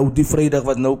live, nou die vrijdag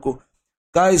wat nou komt.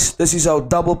 Guys, this is our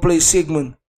double play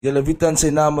segment. Jullie weten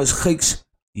zijn naam is Gakes,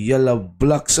 jullie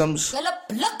Blakzaams.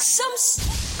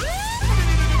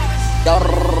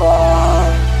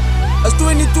 Als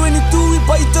 2022 weer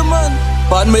buiten man.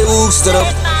 Van mijn hoogst erop.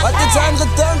 Wat is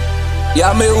aangedaan?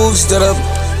 Ja, mijn hoogst erop.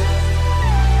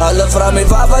 Alle vrouwen met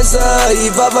papa zei.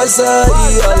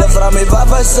 Alle vrouwen met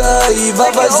papa zei.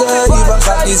 Van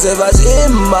Gakkie ze was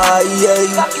in mij.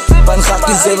 Van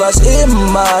Gakkie ze was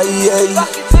in mij.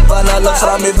 Van alle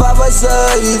vrouwen met papa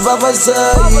zei.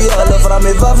 Alle vrouwen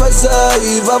met papa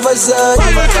zei. Van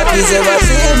Gakkie ze was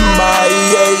in mij.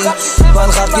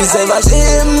 Van Gakkie ze was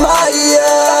in mij.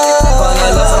 Van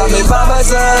alle vrouwen met papa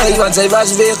zei. Want zij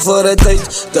was weg voor het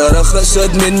tijd.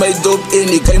 Teruggezet met mijn dop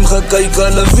in. Ik heb hem gekeken,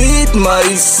 hulle weet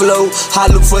my flow.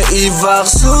 Hallo voor eeuwig,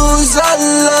 soos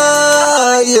allijk.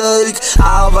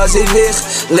 Al was ik weg,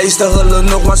 luister hulle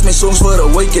nogmaals mijn songs voor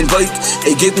een week en week.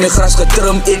 Ik heb mijn gras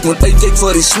getrimd, ik moet uitkijken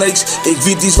voor die snakes. Ik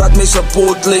weet iets wat mijn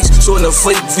support leeks, zo'n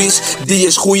fake wies, die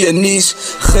is goeie nies.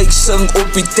 Gek sing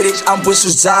op die tracks, amper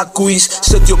soos zaakkoeis.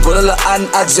 Zet je brillen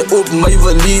aan als ze op mij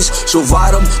verlies. Zo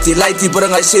warm, die light die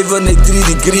breng hij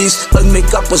 73 degrees. Een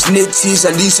make-up is netjes,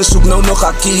 Alice zoek nou nog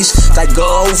haar kies. Kijk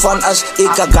gauw van als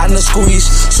ik haar gaan squeeze.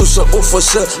 Soos een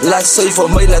officer, laat sy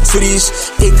voor mij laat vries.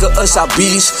 Ik is haar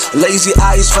beast, lazy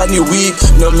eyes van die week.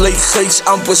 Nou leek Gakes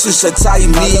amper soos een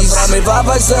Chinese. Alle vrouw met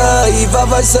papa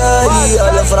zei.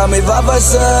 Alle vrouw met papa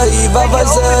zei.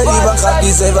 Van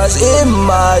Gakkie zij was in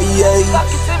mij.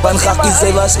 Van Gakkie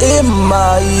zij was in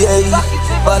mij.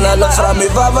 Van alle vrouw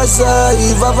met papa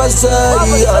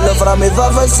zei. Alle vrouw met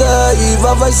papa zei.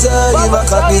 Van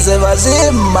Gakkie zij was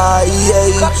in mij.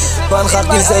 Van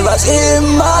Gakkie zij was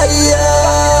in mij.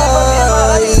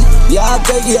 Ja,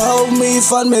 kijk je hou mee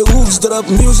van mijn hoefstrap.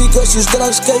 Music is je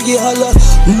straks, kijk je hulle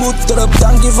moet trap.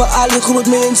 Dank je voor al die groot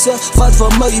mensen, wat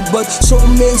voor mij bad.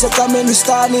 Zo'n mensen kan me niet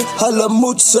staan in, hulle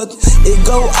moet zit. Ik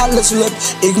hou alles lip,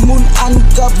 ik moet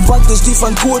aankap, wat is die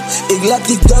van goed? Ik laat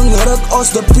die ding ruk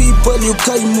als de people, you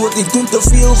kan moet. Ik doe te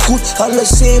veel goed, hulle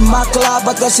sê maar klaar.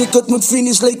 Maar als ik het moet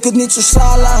finish, lijkt het niet zo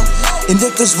sala. En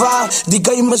dit is waar, die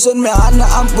game is in mijn handen,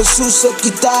 amper soos een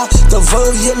gitaar.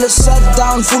 Terwijl jullie shut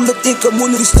down, voel dat ik een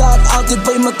moeder staat. Altijd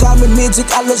bij mekaar met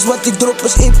magic, alles wat ik drop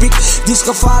is epic. Die is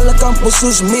gevaarlijk, amper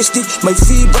soos mystic. Mijn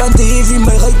vier brandt heavy,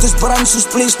 mijn huid is brand soos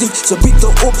plastic. Ze bieden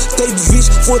op, tijd vies,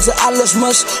 voor ze alles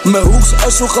mis. Mijn hoeks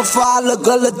is zo gevaarlijk,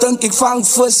 hulle denk ik vang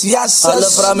vis, ja sis. Alle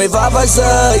vrouw met papa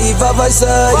zei.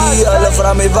 Alle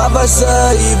vrouw met papa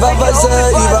zei.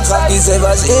 Van Gakkie zij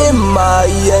was in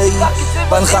mij.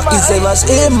 Van Gakkie zij was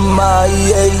in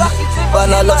mij.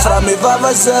 Van alle vrouw me wat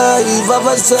was zij,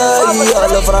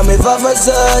 alle vrouw me wat was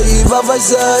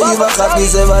zij, wat Gakkie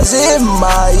zij was in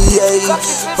mij,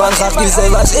 van Gakkie zij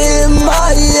was in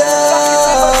mij.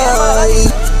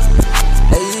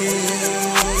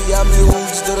 Ja, mijn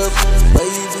hoeks erop,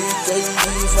 baby,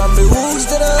 van mijn hoeks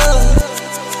erop,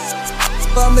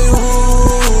 van mijn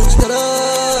hoeks erop.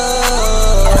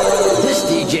 This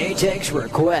DJ takes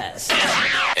requests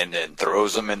and then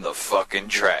throws them in the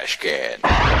fucking trash can.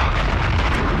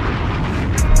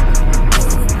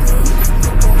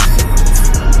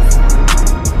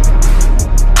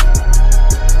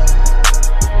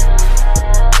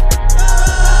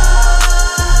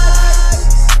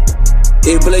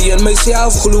 Ik blij in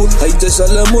mezelf gloe, het is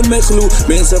allemaal mijn gloe.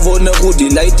 Mensen wonen goed,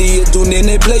 die leidt die je doen en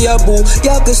ik blij aboe.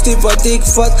 Elke stip wat ik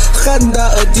vat, gaat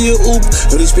daar het hier op.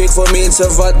 Respect voor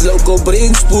mensen wat local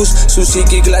brainspoes. Zo zie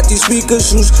ik laat die speakers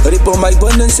soes. Rippen mij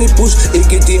binnen zijn poes.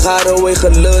 Ik heb die haren way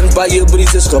geleund, bij je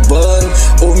brief is geburn.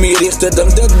 Om me richten dan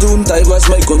dat doen, hij was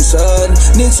mijn concern.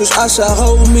 Niet zoals Asha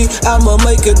homie, I'ma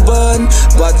make it burn.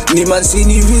 But niemand ziet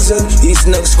niet vision, is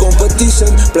niks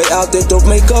competition. Play altijd op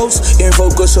mijn coach, en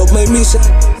focus op mijn mission.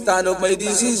 Staan op mijn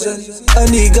decision. En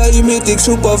die guy met ik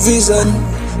supervision.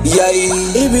 Jij,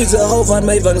 ik weet ze hou van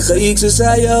mij van geek, ze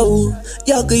zei jou.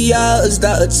 Elke jaar is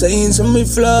dat het zijn ze mijn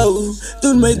flow.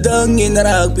 Doen mij dang in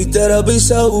raak, Pieter op een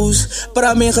saus.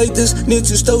 Praat mijn geit is niet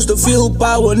zo stoos, te veel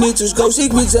power, niet zo ghost.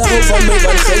 Ik weet ze hou van mij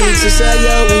van geek, ze zei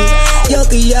jou.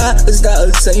 Elke jaar is dat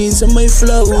het zijn ze mijn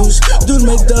flows. Doen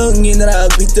mij dang in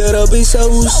raak, Pieter op een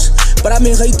saus. Praat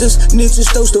mijn geit is niet zo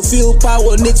stoos, te veel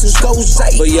power, niet zo ghost.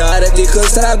 Voor jaren heb ik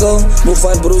gestruggle, moe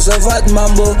van broers en wat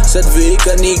mambo. Zet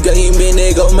weken niet game ben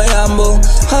ik op mijn humble.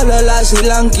 Halala si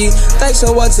lanky, tijd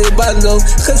zo wat ze bundle.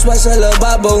 Geef pas alle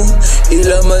babbel.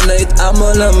 Eliminate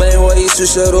allemaal aan mijn way,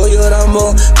 tussen rode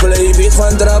rambo. Play big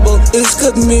van trouble, ik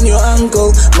schud me in je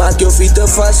ankel. Maak je fieten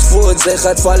vast voort, zij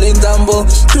gaat vallen in dambo.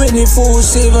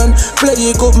 24/7, play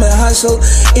ik op mijn hustle.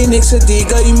 En ik zet die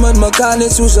guy met mekaar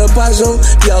net zoals een puzzle.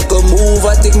 Elke move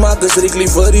wat ik maak is reek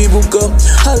liever die boeken.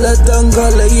 Alle dank,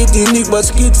 alle hit die niet maar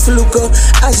schiet vloeken.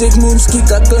 Als ik moem schiet,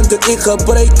 dan klink ik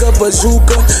gebruiken,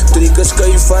 bezoeken. Triggers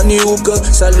kan je van die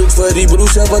hoeken. Salut voor die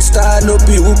broers en wat staan op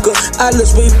die hoeken.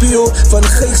 Alles bij Pio, van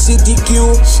Geek City Q.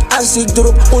 Als ik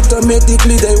drop,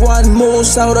 automatically they want more.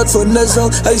 Zou dat voor Nuzzle,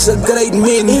 hij is een great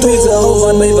man. Ik weet ze hou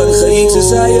van mij van Geek, ze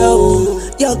zei jou.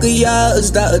 Elke jaar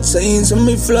is dat het zijn ze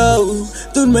mijn flow.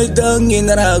 Doen mij dang in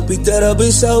raak, Pieter op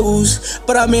een saus.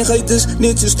 Praat mijn geit is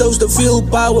niet zo stoos, te veel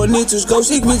power, niet zo ghost.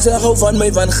 Ik weet ze hou van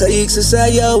mij van Geek, ze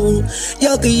zei jou.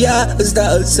 Elke jaar is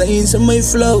dat het zijn ze mijn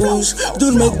flows.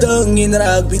 Doen mij dang in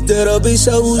raak, Pieter op een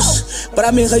saus.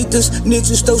 Praat mijn geit is niet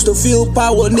zo stoos, te veel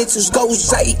power, niet zo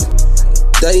ghost.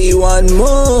 They want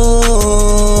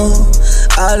more,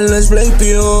 alles blijft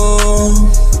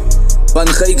pure. Van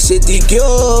Geek City Q,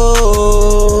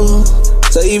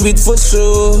 zij weet voor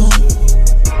zo.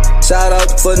 Shout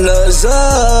out voor Nuzzle,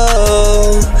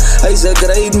 hij is een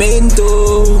great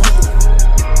mentor.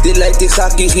 Die lijkt die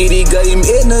Gakkie, geef die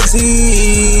game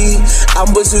energie.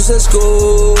 Amber zoals een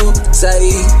school,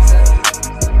 zij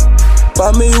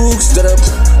van mijn hoekstrip.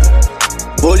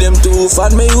 Volume 2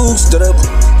 van mijn hoekstrip.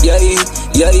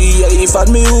 Jij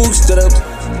van mijn hoekstrip.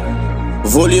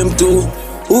 Volume 2,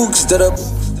 hoekstrip.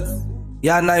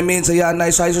 Ja, nee mensen, ja,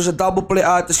 nee, hij is dus een double play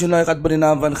artist, you know. Je gaat bij de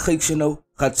naam van Geeks, you know.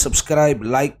 Gaat subscribe,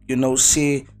 like, you know,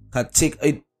 share. Gaat check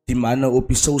uit die mannen op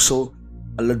je social.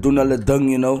 Alle doen alle ding,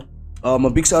 you know.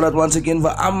 Maar big shout out once again voor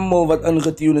allemaal wat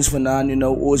ingetuned is vandaan, you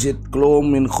know. Ons het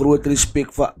klom en groot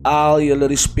respect voor al jullie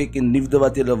respect en liefde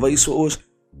wat jullie wijs voor ons.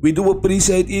 We do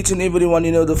appreciate each and everyone,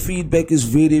 you know. The feedback is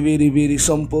very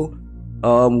simple.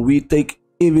 We take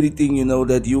everything, you know,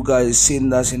 that you guys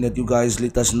send us and that you guys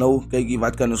let us know. Kijk,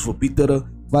 wat kan ons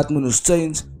verbeteren, wat moet ons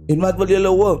change en wat wil jullie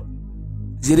hoor.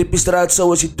 Die Reppie Straate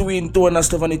show is die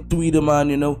 22e van die tweede maand,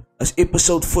 you know. As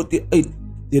episode 48,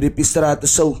 die Reppie Straate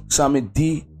show, samen met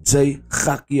DJ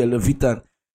Gakkie, jullie weten.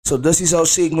 So this is our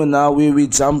segment now where we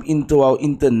jump into our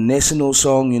international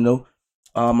song, you know.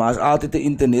 Maar als altijd een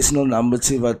international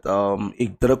nummer wat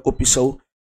ik druk op die show.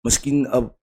 Misschien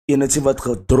eenetje wat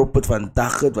gedropt het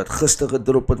vandaag, wat gisteren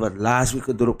gedropt het, wat last week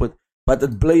gedropt het. But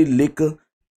het blijft lekker,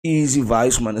 easy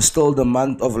vibes man. It's still the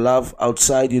month of love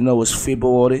outside, you know, it's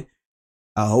February.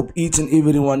 I hope each and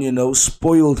everyone, you know,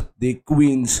 spoiled their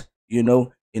queens, you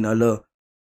know, in alle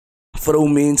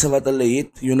vrouwmensen wat hulle het,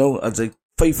 you know. Als ik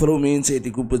 5 vrouwmensen het,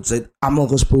 ik hoop het, zij allemaal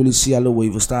gespoild, sie alle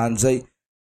way, verstaan zij.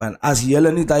 Want als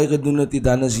jullie niet hij gedoen het,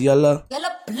 dan is jullie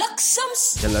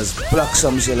bliksems. Jullie is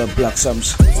bliksems, jullie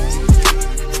bliksems.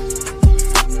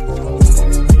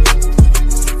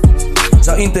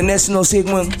 Zo international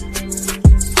segment.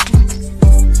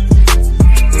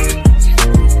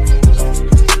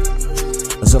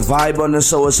 is a vibe on the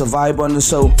show, it's a vibe on the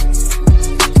show.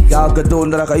 Elke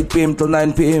donderdag 8 p.m. tot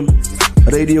 9 p.m.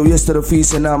 Radio Yesterday,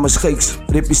 zijn naam is Gakkie,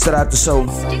 Reppie Straate Show.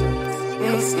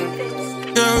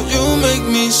 Girl, you make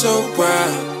me so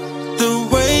proud. The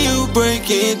way you break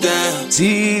it down.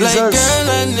 Jesus. Like, girl,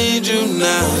 I need you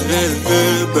now. Hey,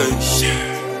 baby.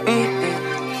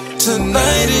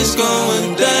 Tonight is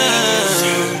going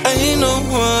down. Ain't no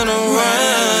one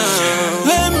around.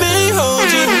 Let me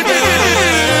hold you down,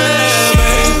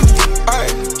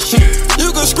 baby.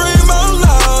 You can scream out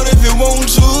loud if you want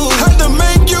to. Had to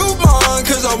make you mine,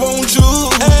 cause I want you.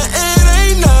 And it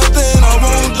ain't nothing I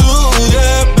won't do,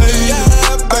 yeah, baby.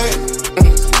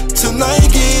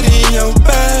 Tonight get in your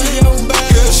bag.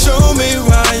 Girl, show me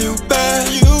why you bad.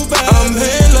 I'm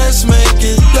here, let's make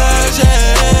it last,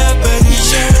 yeah, baby.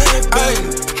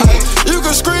 You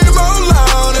can scream out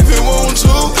loud if you want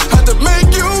to. Had to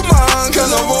make you mine,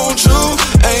 cause I want you.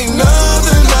 Ain't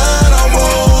nothing that I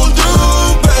won't do,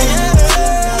 baby.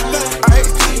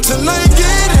 Tonight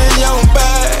get in your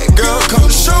bag. Girl, come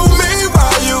show me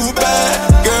why you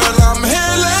bad. Girl, I'm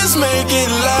here, let's make it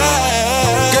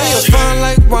last. Girl, you're fine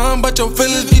like wine, but your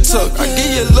feelings be tucked. I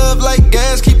give you love like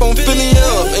gas, keep on filling you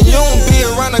up. And you don't be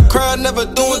around the crowd, never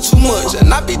doing too much.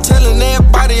 And I be telling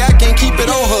everybody I can't keep it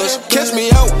on hush. Catch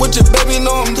me out with your baby,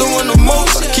 know I'm doing the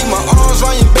most. Keep my arms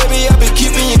around your baby, I be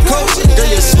keeping you close. Girl,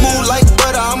 you're smooth like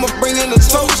butter, I'ma bring in the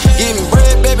toast. Getting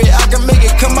bread, baby, I can make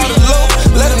it come out of low.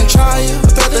 Let him try you,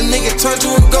 let the nigga turn to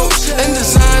a ghost. And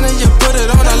designer, you put it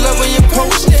on, I love when you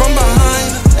post. From behind,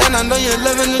 and I know you're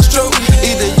loving the stroke.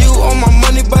 Either you or my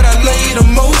money, but I love you the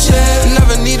most, yeah.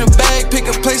 Never need a bag, pick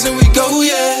a place and we go,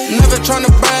 yeah. Never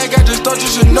tryna brag, I just thought you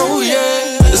should know,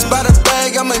 yeah. It's by the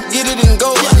bag, I'ma get it and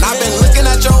go. And I've been looking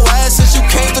at your ass since you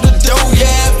came through the door,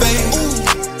 yeah, babe.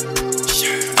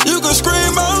 You can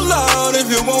scream out loud if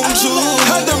you want to.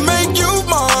 Had to make you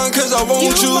mine, cause I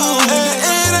want you. And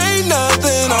it ain't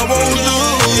nothing I won't do,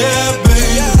 yeah, babe.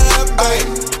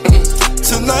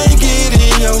 Tonight get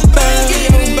in your bag.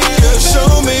 Girl,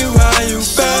 show me why you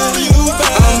bad.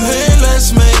 I'm here,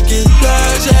 let's make it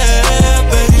last, yeah,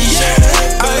 baby.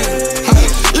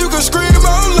 You can scream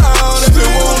out loud if you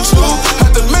want to.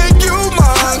 Had to make you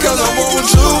mine, cause I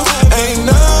want you. Ain't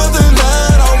nothing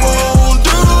that I won't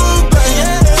do,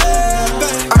 baby.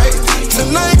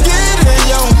 Tonight get in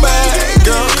your bag.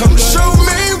 Girl, come show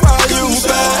me why you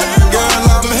bad. Girl,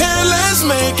 I'm here, let's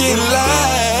make it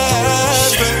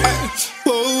last, baby.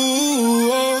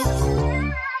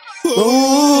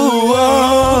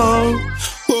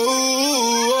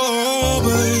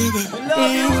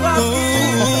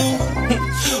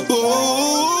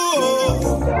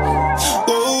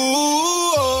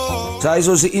 Hij is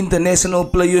onze international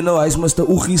player, you know. Hij is Mr.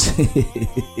 Oegies.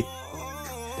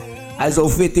 Hij is al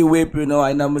fitty whip, you know.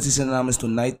 Zijn naam is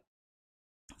Tonight.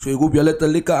 So ik hoop jullie te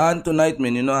likken aan tonight,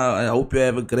 man. You know, I hope you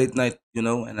have a great night, you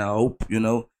know. And I hope, you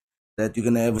know, that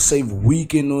you're gonna have a safe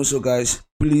weekend also, guys.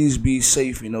 Please be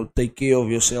safe, you know. Take care of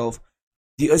yourself.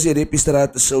 Die is die Reppie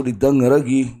Straate Show, die ding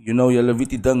ruggie. You know, jullie weet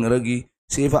die ding ruggie.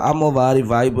 Ze even allemaal waar die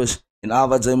vibe is. En al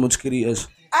wat zij moet schreeuwen is.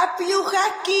 Reppie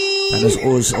Gakkie. En dat is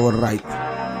alles alright.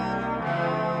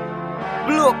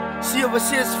 Blok,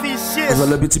 7646. Dat is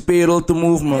wel een beetje perel te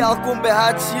move, man. Welkom bij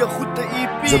Hartsie, goed te EP.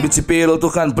 Dat is een beetje perel te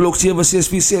gaan. Blok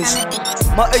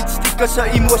 7646. Maar uitstikken is een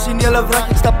emotionele vraag.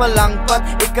 Ik stap een lang pad.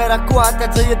 Ik kan kwaad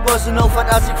dat ze het personal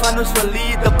vat als ik van ons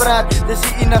verleden praat. Dit is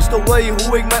die enigste way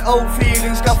hoe ik mijn oude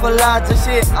feelings kan verlaten. Ze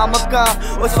sê aan mekaar,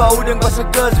 ons verhouding was een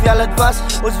kus, wel het was.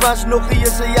 Ons was nog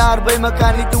eens een jaar bij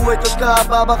mekaar, niet hoe het ons klaar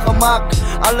hebben gemaakt.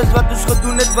 Alles wat ons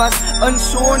gedoen het was een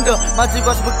zonde, maar ze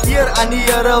was bekeer aan die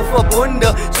Here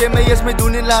verbonden. Sê my eens my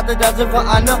doen en later dat ze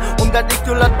verander. Omdat ik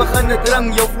toe laat beginnen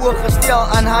drang, jou voorgestel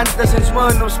aan hand tussen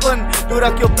smin of spin. Door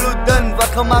ek jou bloed in, wat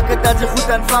gemaakt het dat ze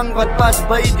goed aanvang. Wat pas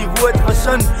by die woord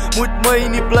gesin. Moet my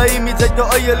nie bly met sy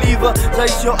jou eie liewe. Sy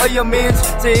is jou eie mens,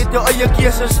 sy het jou eie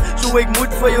keeses. So ek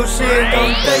moet vir jou sê,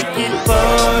 don't take it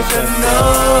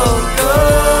personal,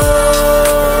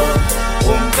 girl.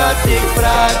 Omdat ek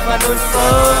praat van ons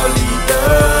verlede.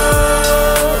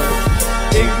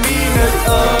 Ek meen het is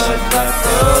wat het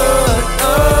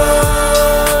is.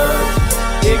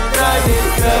 Ek kry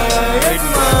het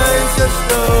my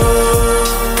sister.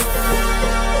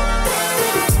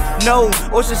 No,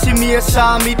 Ons is nie meer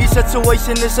saam nie. Die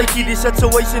situation is uitjie, die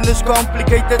situation is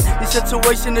complicated. Die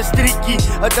situation is tricky.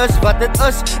 Het is wat het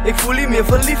is, ek voel nie meer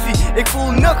verliefie. Ek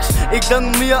voel niks, ek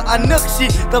dink meer aan niksie.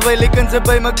 Terwyl ek in sy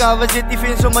by mekaar was, het die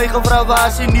fans om my gevra waar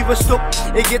is die nieuwe stop.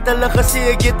 Ek het hulle gesê,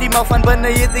 ek het die maar van binne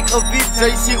het ek geweet.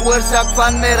 Sy is die oorzaak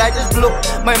van my rijdersblok.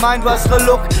 My mind was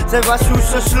gelok, sy was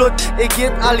soos 'n slot. Ek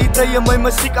het al die tye my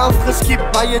musiek afgeskiep.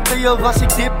 Baie tye was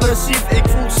ek depressief, ek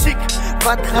voel siek.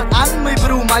 Wat gaan aan my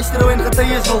broer, maestro en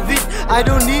getuie is al weet. I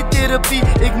don't need therapie,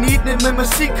 ek need net my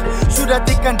musiek, sodat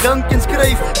ek kan dink en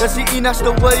skryf. Dis die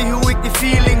enigste way hoe ek die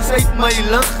feelings uit my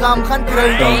lichaam gaan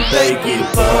kry. Don't take it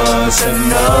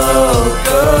personal,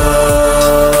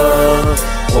 girl,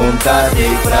 omdat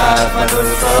ek vraag van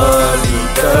ons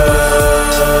geliefde.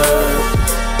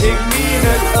 Ek meen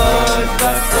het is wat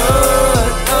het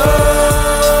is.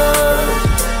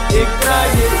 Ek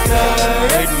draai dit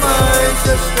uit my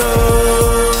sister.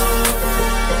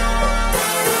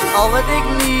 Al wat ek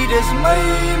need is my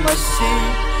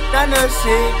musiek, dan is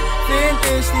ek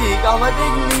fantastiek. Al wat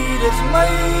ek need is my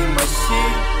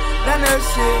musiek, dan is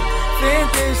ek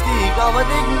fantastiek. Al wat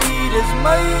ek need is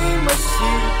my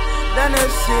musiek, dan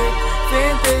is ek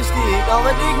fantastiek. Al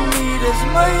wat ek need is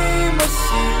my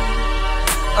musiek,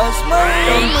 is my musiek.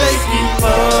 Don't take it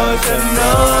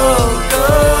personal,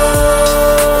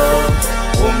 girl,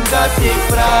 omdat ek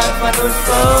vraag van ons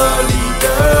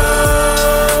geliefde.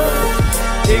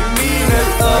 Ek meen het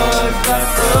is wat het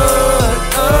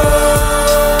is.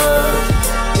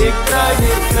 Ek draai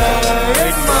dit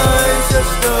uit my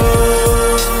sister.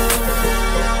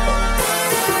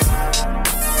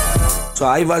 So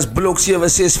hy was blok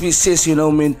 7646, you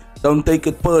know man, don't take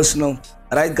it personal.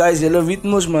 Right guys, julle weet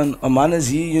mos man, 'n man is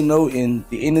hier, you know, en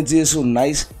die energy is so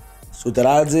nice.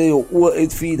 Sodra jy jou oor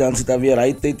uitvie, dan sit daar weer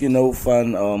right tyd, you know,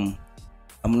 van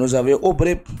ons daar weer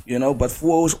oprep, you know, but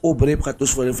voor ons oprep, gaat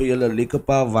ons vir julle lekker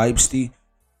paar vibes die.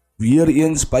 Weer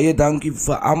eens, baie dankie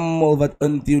vir almal wat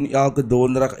intune elke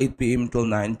donderdag 8 PM till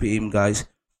 9 PM guys.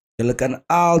 Julle kan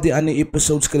al die ander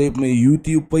episodes kry op my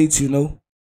YouTube page, you know.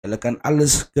 Julle kan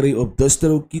alles kry op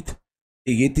DistroKid.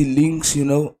 Ek het die links, you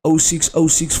know,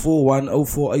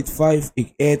 0606410485.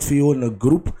 Ek add vir jou in 'n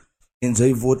groep en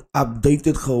sy word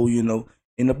updated gehou, you know.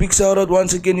 En 'n big shout out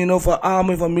once again, you know, vir al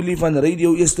my familie van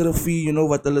Radio Eerste Rivier, you know,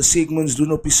 wat hulle segments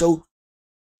doen op die show.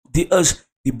 Die is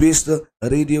die beste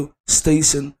radio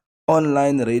station,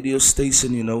 online radio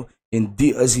station, you know, en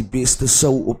die is die beste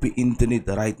show op die internet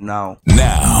right now.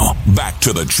 Now, back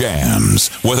to the jams,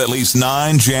 with at least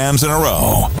 9 jams in a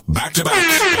row. Back to back,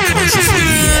 commercial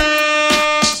free.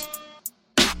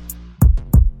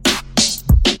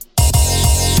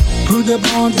 Broeder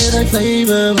bond het hy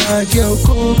flavor wat jou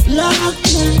kop laat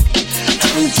klik.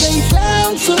 En sy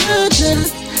down verder,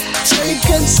 sy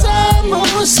kan saam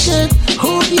ons skit,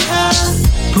 oh ja.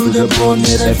 Broeder bond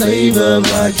het hy flavor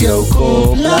wat jou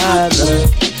kop laat klik.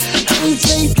 En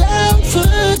sy down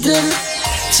verder,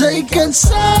 sy kan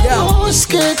saam ons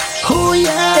skit, oh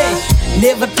ja.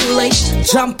 Never too late,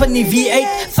 jump in the V8.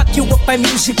 Fuck you up my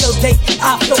musical date.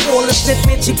 After all is net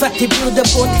magic wat die broeder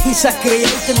bond is a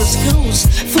creating the screws.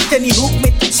 Voet in die hoek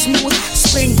met het smooth.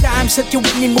 Springtime set you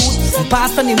in the mood. Een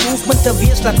paard van die movement te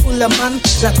wees, laat voele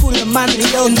man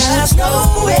real mood. There's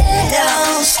nowhere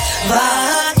else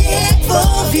waar ek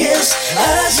wil wees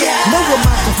as jy. No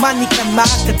amount of money kan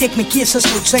maak dat ek my keuzes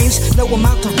moet change. No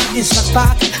amount of money is wat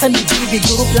vaak in die baby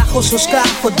groep lach ons ons klaar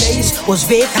for days. Ons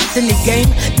weet hard in die game,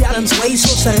 balance ways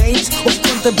ons arrange. Ons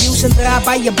contribution dra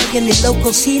by je in die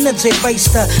local scene. Het sy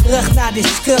buiste, rug na die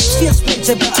script. Steeds split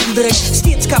sy beandering,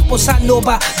 steeds kap ons aan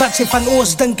Nova. Wat sy van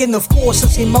ons denken, of course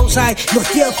is die mouse hy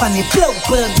nog deel van die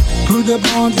blauwpunt. Broeder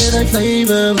bond het hy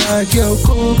flavor wat jou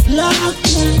kop laat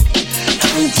klik.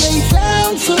 En sy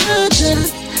down verder,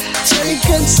 sy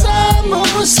kan saam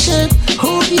ons skit,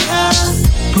 oh ja.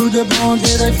 Broeder bond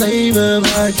het hy flavor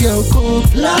wat jou kop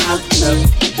laat klik.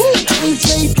 En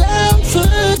sy down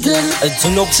verder,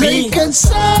 sy kan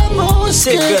saam ons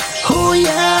skit, oh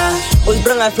ja. Ons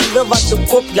bring hy vrienden wat jou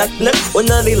kop laat klik.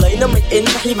 Onder die lijne met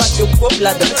energie wat jou kop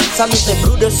laat druk. Saam met sy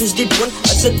broeders soos die bond,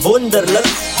 is het wonderlik.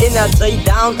 En as hy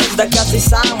down is, dan kan sy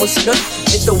saam ons skit.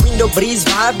 Met the window breeze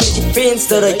vibe met die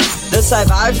venster uit. Dis hy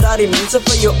vibes daar die mense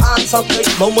vir jou aan sal kyk.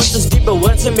 Moments is die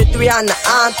behoort sy met 2 hande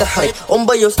aan te gryp. Om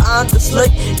by ons aan te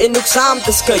sluit en ook saam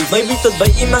te skuif. Maybe tot by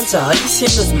iemand sy huis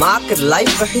en ons maak het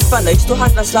live. Vergiet van huis toe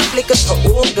gaan, dan slaaplik is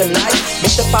georganize.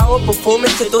 Met the power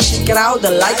performance het ons die crowd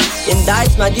alive. En daar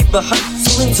is maar die begin,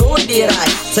 so en zo die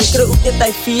ride. Sy kry ook net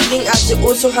die feeling as jy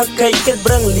ons so gaan kyk. Het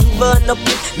bring liewe in op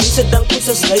plek. Mense dink ons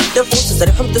is luidig, ons is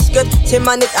reg om te skit. Sê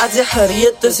maar net as jy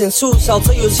gereed is en so sal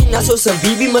Sal sy jou sien as soos 'n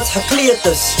baby mens gekleed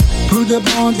is. Broeder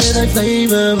bond het hy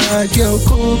flavor wat jou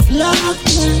kop laat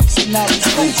niks.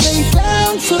 Ek lay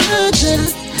down further.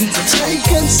 Sy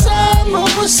kan saam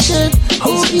ons skip.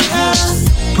 Oh yeah.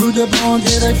 Broeder bond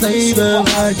het hy flavor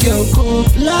wat jou kop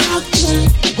laat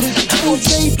niks. Ek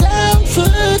lay down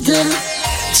further.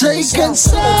 Sy kan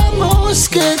saam ons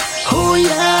skip. Oh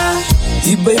yeah.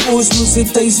 Die by ons moes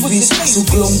het thuis wees. So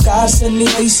klom kaas in die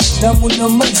huis, dan moet nou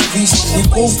mix wees. Die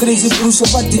kool crazy broese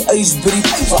wat die ijs breed.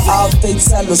 Voor altyd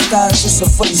sal ons staan soos 'n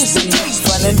feestbrief.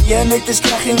 Van een eenheid is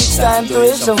krijg je niet staan toe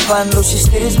is. En van los je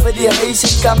steeds bij die huis.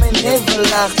 Ik kan me never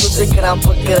laag tot ik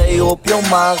krampen krijg op jou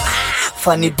maag.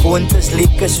 Van die bontes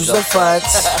lieke soos 'n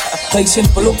vats. Thuis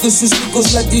en blokken soos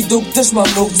Nikos laat die dokters maar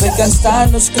ook. Zij kan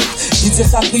staan als skrip. DJ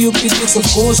Gakkie op die tekst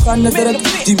of koos gaan het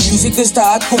druk. Die music is te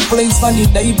hard complaints van die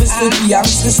neighbors. Die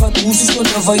youngsters wat hoeses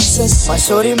onderwijzers. Maar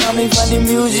sorry mami van die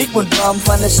music moet bam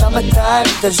van de summertime.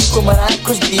 Dus kom maar aan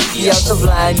koos die out of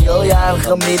line. Heel jaar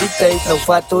gemediteerd. Nou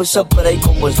vat ons een break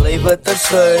om ons leven te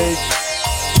sluit.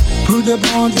 Broeder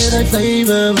bond het hy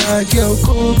flavor wat jou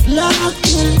kop laat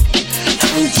niks.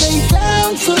 And take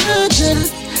down further.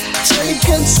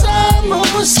 Take and some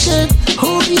ons skip.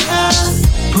 Oh yeah.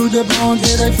 Broeder bond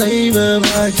het hy flavor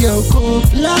wat jou kop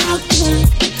laat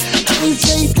niks. And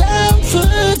take down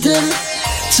further.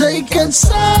 Take and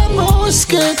some ons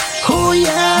skip. Oh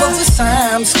yeah. Want we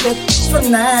samen skip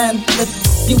vanavond.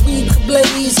 Die weed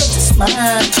geblaze op de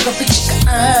smaak. Trap ik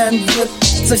antwoord.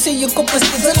 Zij sê je kop is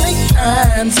niet gelijk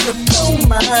aan. Skip nou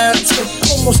maar. Skip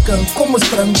kom ons kan, kom ons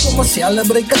drink, kom ons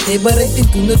celebrate. Kat heberheid die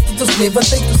doen het dit ons leven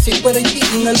tijd. Ons separate die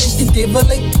engelheid die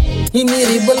devilheid. In die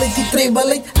rebelheid die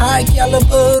trebalheid. Haak je alle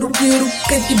roep die roep.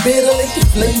 Kijk die berelheid die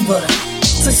flavor.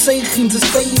 Zij zeeg in zijn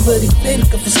stijver. Die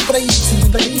vlerken verspreid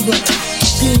zijn drijven.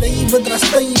 Die leven dra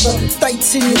stijver. Tijd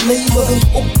in je leven. En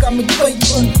op kan met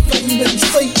pijpen. Flavor die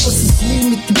cijfers is hier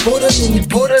met die borrel in die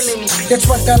borrel in die. Ja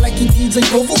zwakka like die DJ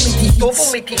tovel met die hits.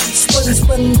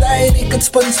 Spin die. Ik het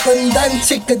spin dan.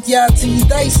 Check het ja zie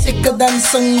die. Zeker dan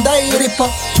zing die ripper.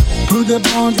 Broeder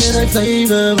bond het hy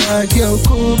flavor wat jou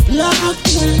kop laat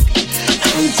niks.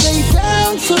 And take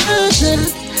down further.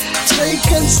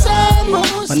 Take and some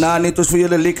ons. Maar na net ons vir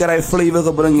julle lekkerheid flavor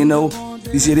gebring, you know.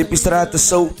 Dis die Reppie Straate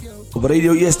show. Op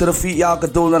Radio Eerste 4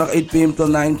 elke donderdag 8 p.m. tot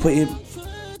 9 p.m.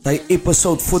 Die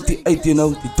episode 48, you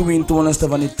know. Die 22ste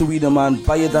van die tweede maand.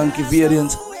 Baie dankie weer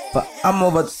eens vir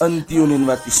almal wat intune en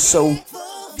wat die show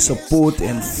support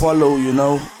en follow, you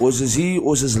know. Ons is hier,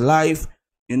 ons is live.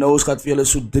 You know, ons gaat vir julle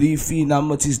so 3-4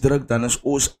 namens druk, dan is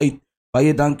ons uit.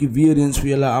 Baie dankie weer eens vir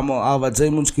julle almal, al wat sy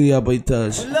ons kreeg buite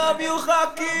is. Love you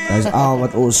Gakkie. Dat is al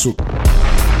wat ons soek.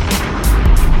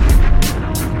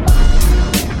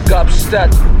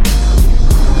 Kaapstad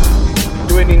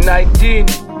 2019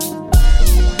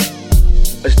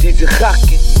 is DJ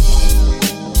Gakkie,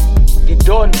 die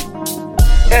Don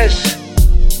S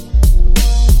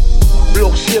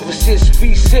Blok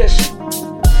 7646.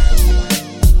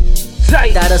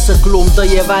 Daar is 'n klomp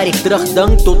tye waar ek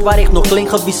terugdink tot waar ek nog klein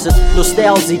gewees het.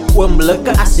 Nostalgie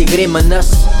oomblikke as ek reminis.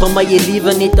 Vir my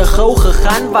lewe net te gou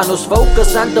gegaan, want ons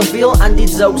fokus aan te veel aan die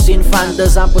jokes en van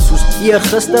de amper soos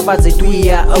eergister wat sy 2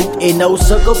 jaar oud en nou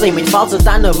sukkel sy met valse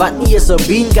tande wat nie eens 'n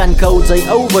bean kan code. Sy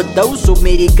overdose op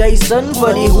medication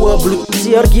vir die hoë bloed.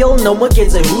 Seerkeel nou maak jy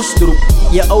sy hoestroep.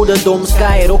 Je ouderdom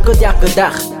skyrocket elke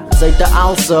dag. Sy te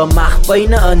alse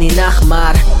magpyne in die nag,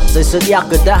 maar sy sit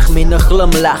elke dag met 'n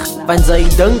glimlach. Want sy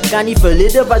dink aan die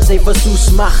verlede wat sy versoes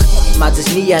mag. Maar sy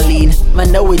is nie alleen,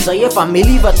 want nou is sy 'n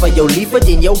familie wat vir jou lief het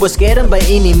en jou beskerm by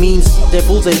any means. Sy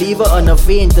voel sy lewe in 'n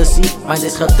fantasy, want sy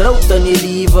is getroud in die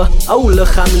lewe. Ou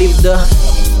lichaam liefde.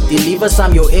 Die liefde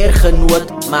saam jou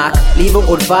eggenoot maak liefde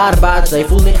onvaarbaar, sy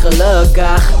voel net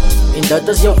gelukkig. En dit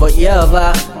is jou vir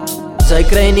ewig. Sy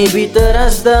kry nie beter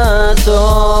as dit,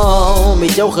 oh.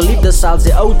 Met jou geliefde sal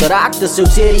sy oud raak. Dis jou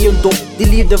serie en top. Die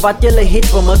liefde wat jylle het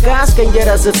vir mekaar skyndeer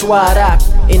as het zwaar raak.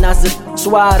 En as het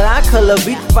zwaar raak, hulle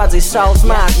weet wat sy sal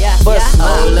smaak. Bus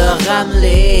ou lichaam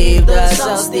liefde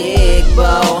sal steek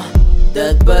bou.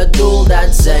 Dit bedoel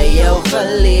dat sy jou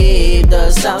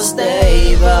geliefde sal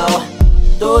stewel.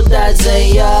 Totdat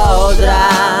sy jou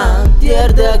draag.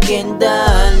 Deur dik en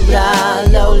dan bra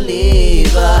jou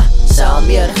liefde sal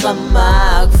meer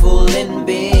gemaak voel en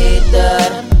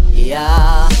beter,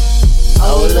 ja.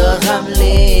 Ou lichaam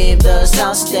liefde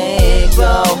sal steek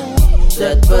wou.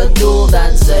 Dit bedoel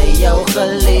dat sy jou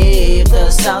geliefde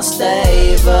sal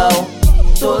stewel.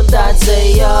 Totdat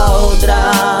sy jou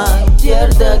draag. Deur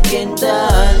dik en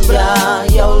dan bra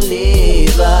jou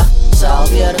liefde sal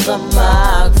meer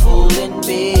gemaak voel en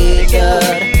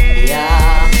beter, ja.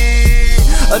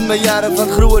 In my jare van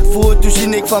groot voort, toe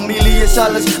sien ek familie is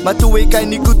alles. Maar toe ek hy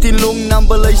nicotine long nam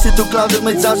beluister, toe klauder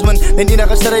my Jasmine. Mijn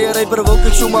enige strijderij provoke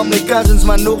ek zomaar my cousins,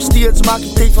 maar nog steeds maak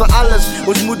ek tijd voor alles.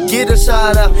 Ons moet keren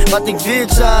Sarah, wat ik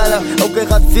weet Sarah. Oké,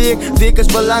 gaat week is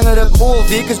belangrijk, oh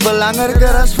week is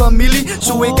belangrijker als familie.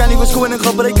 Zo ik kan nie verskoning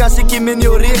gebruik as ek hem in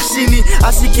jou reg sien nie.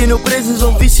 As ek in jou presence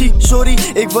of visie, sorry,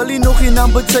 ek wil nie nog geen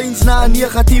number change na 'n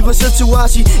negatieve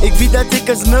situasie. Ek weet dat ek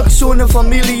is niks sonder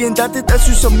familie en dat het is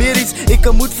soos 'n merits.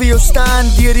 Ek moet vir jou staan,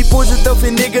 deur die positive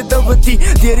en negativity,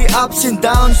 deur die ups and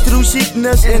downs, through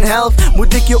sickness and health.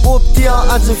 Moet ek jou optel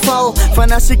as 'n val,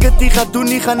 van as ek het nie gaan doen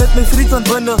nie, gaan het my vriend van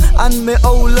binne aan my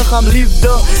ou lichaam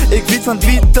liefde. Ek weet van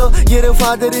liefde, Here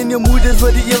Vader en jou moeder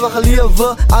vir die ewige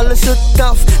lewe. Alles is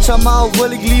tough, somehow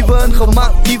wil ek liewe in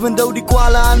gemak, even though die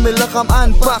kwale aan my lichaam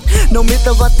aanpak. No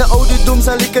matter wat de ouderdom,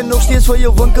 sal ek nog steeds voor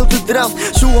jou winkel toe draf.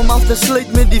 So om af te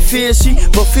sluit met die feestie,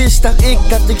 bevestig ek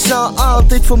dat ek sal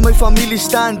altyd vir my familie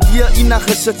staan, die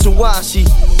enige situasie.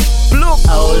 Blok!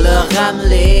 O lichaam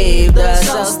liefde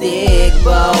sal steek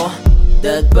bou.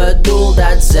 Dit bedoel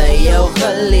dat sy jou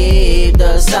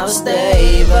geliefde sal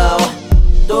stewel,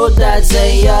 totdat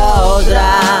sy jou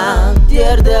dra,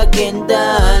 deur de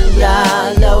kinderen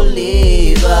jou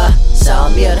liefde sal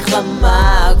meer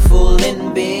gemaak voel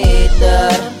en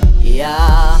beter.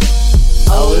 Ja,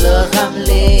 o lichaam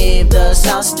liefde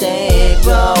sal steek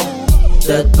bou.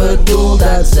 Dit bedoel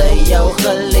dat sy jou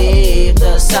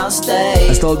geliefde sal stay.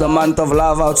 I stole the month of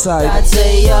love outside. Dat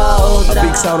sy jou a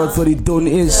big shout out for die Don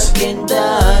is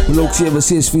Lok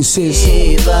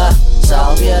 7646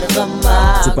 sal weer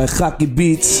gemaak so by Gakkie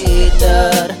Beats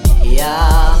beter.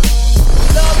 Ja.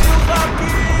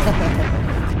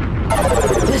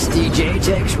 This DJ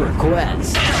takes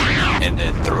requests and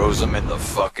then throws them in the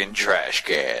fucking trash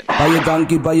can. Baie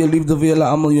dankie, baie liefde vir julle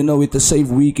almal, you know, het 'n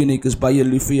safe weekend. Ek is baie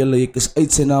lief vir julle. Ek is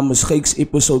uit, sy naam is Gakes,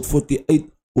 episode 48.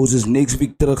 Ons is next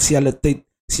week terug, selfe tyd,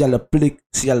 selfe plek,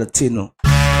 selfe channel.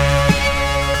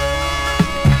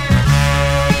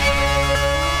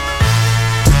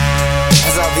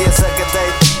 Is alweer sulke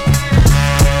tyd.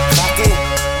 Gakkie.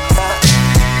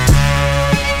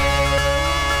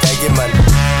 Kijk je man,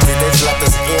 dit is laat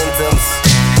ons anthems.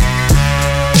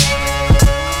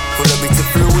 Voel een beetje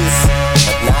fluis,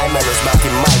 maar nee man, ons maak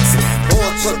die mics.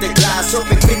 Hoort tot de glaas op,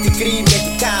 ik vind die cream met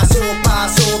die kaas op.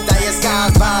 Paas op, dat is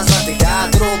kaasbaas, wat ik daar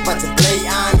drop. Wat ze play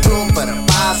aankloppen, een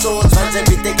paas op. Want ze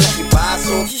weet ik leg die baas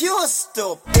op. Yo,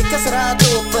 stop. Ik is raad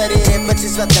op, voor die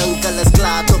rappertjes wat dunkel is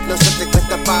klaar op. Nou zit ik met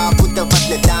een paar voeten wat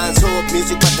net dans op.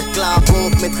 Muziek wat ik klaar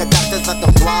op, met gedachten wat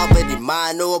nog dwaal bij die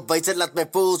man op. Weet ze laat mij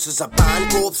voel soos een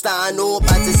baankoop staan op.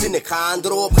 Als ze zien ik gaan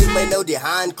erop, geef mij nou die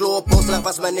handklop. Postlag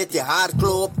was maar net die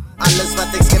hardklop. Alles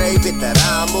wat ik schrijf het een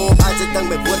raam op. Als het dan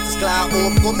mijn woord is klaar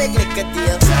op, kom ik lekker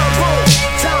deel.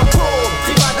 Tampo,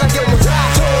 die wat dat je moet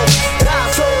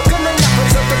razo, kunnen lachen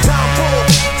zo te tampo,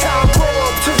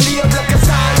 zo lieflijke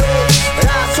staan op,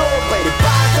 razo, bij de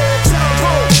pato.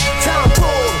 Tampo,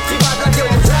 die wat dat je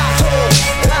moet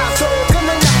razo,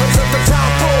 kunnen lachen zo te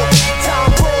tampo,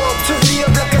 zo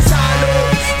lieflijke staan op,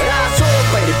 razo,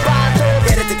 bij de pato.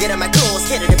 Get it to get in my clothes,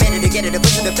 get it to better to get it to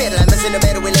push in the middle. I'm in the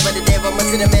middle, we live in the devil,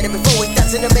 must in the middle before we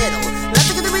touch in the middle. Laat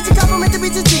ik de beetje kappen met de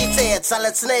beetje cheats. Het zal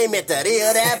het snijden met de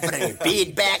real rapper en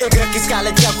beat back. Ik ruk je skaal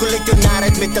het calculator naar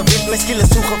het met de wit. Mijn skill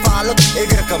is zo gevaarlijk.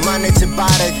 Ik ruk een man uit zijn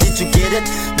baren, did you get it?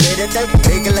 Meditate,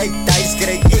 regelijk, thuis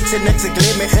krijg ik ze niks. Ik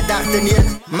leer mijn gedachten hier.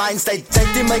 Mindstate, tijd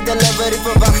die mij delivery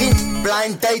verwacht geen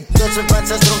blind date. Tot zijn van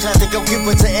zijn strooks laat ik ook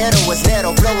Cupid zijn arrow. Is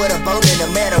narrow, flower a bone in the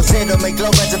marrow. Zero, mijn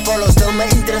glow met zijn follow. Stil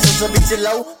mijn interest is een beetje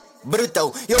low.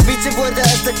 Bruto, jouw beetje woorden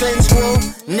is de klein school.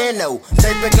 Nano,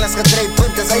 zij per klas gedreven,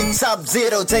 punten is 8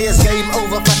 sub-zero. Zij is game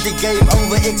over, vat die game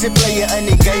over. Ik zit player in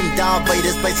die game, daar bij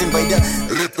de space en bij de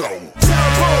retro.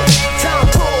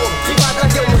 Tampo, die wat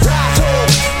dat je moet razo,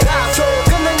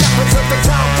 kunnen lachen zo te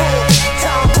tampo,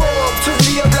 zo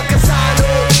lieflijke staan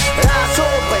op, razo,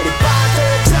 bij de pato.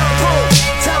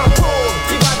 Tampo,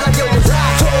 die wat dat je moet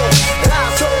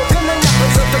razo, kunnen lachen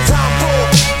zo te tampo,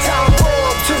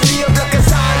 zo lieflijke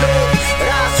staan op,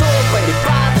 razo, bij de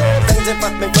pato. Denk ze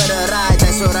vat me voor de ride,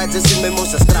 en zo rijdt ze zien me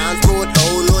moest als transport.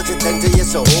 Oh lord, je denkt ze je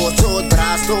zo hoort, zo het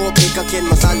braast op. Ik kan geen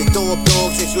masal niet top,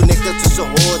 zeg zo niks dat ze zo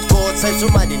hoort voort, zij zo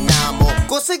maar die naam op.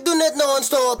 Kost ik doe net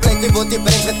non-stop, lijkt die wordt die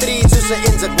brengt getreed, tussen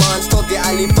in z'n one-stop. Die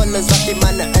al die vullens wat die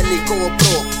mannen en die koop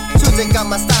pro. Soos ik kan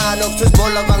maar staan op, soos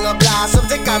bolle wangen blaas op.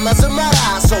 Ze kan maar ze maar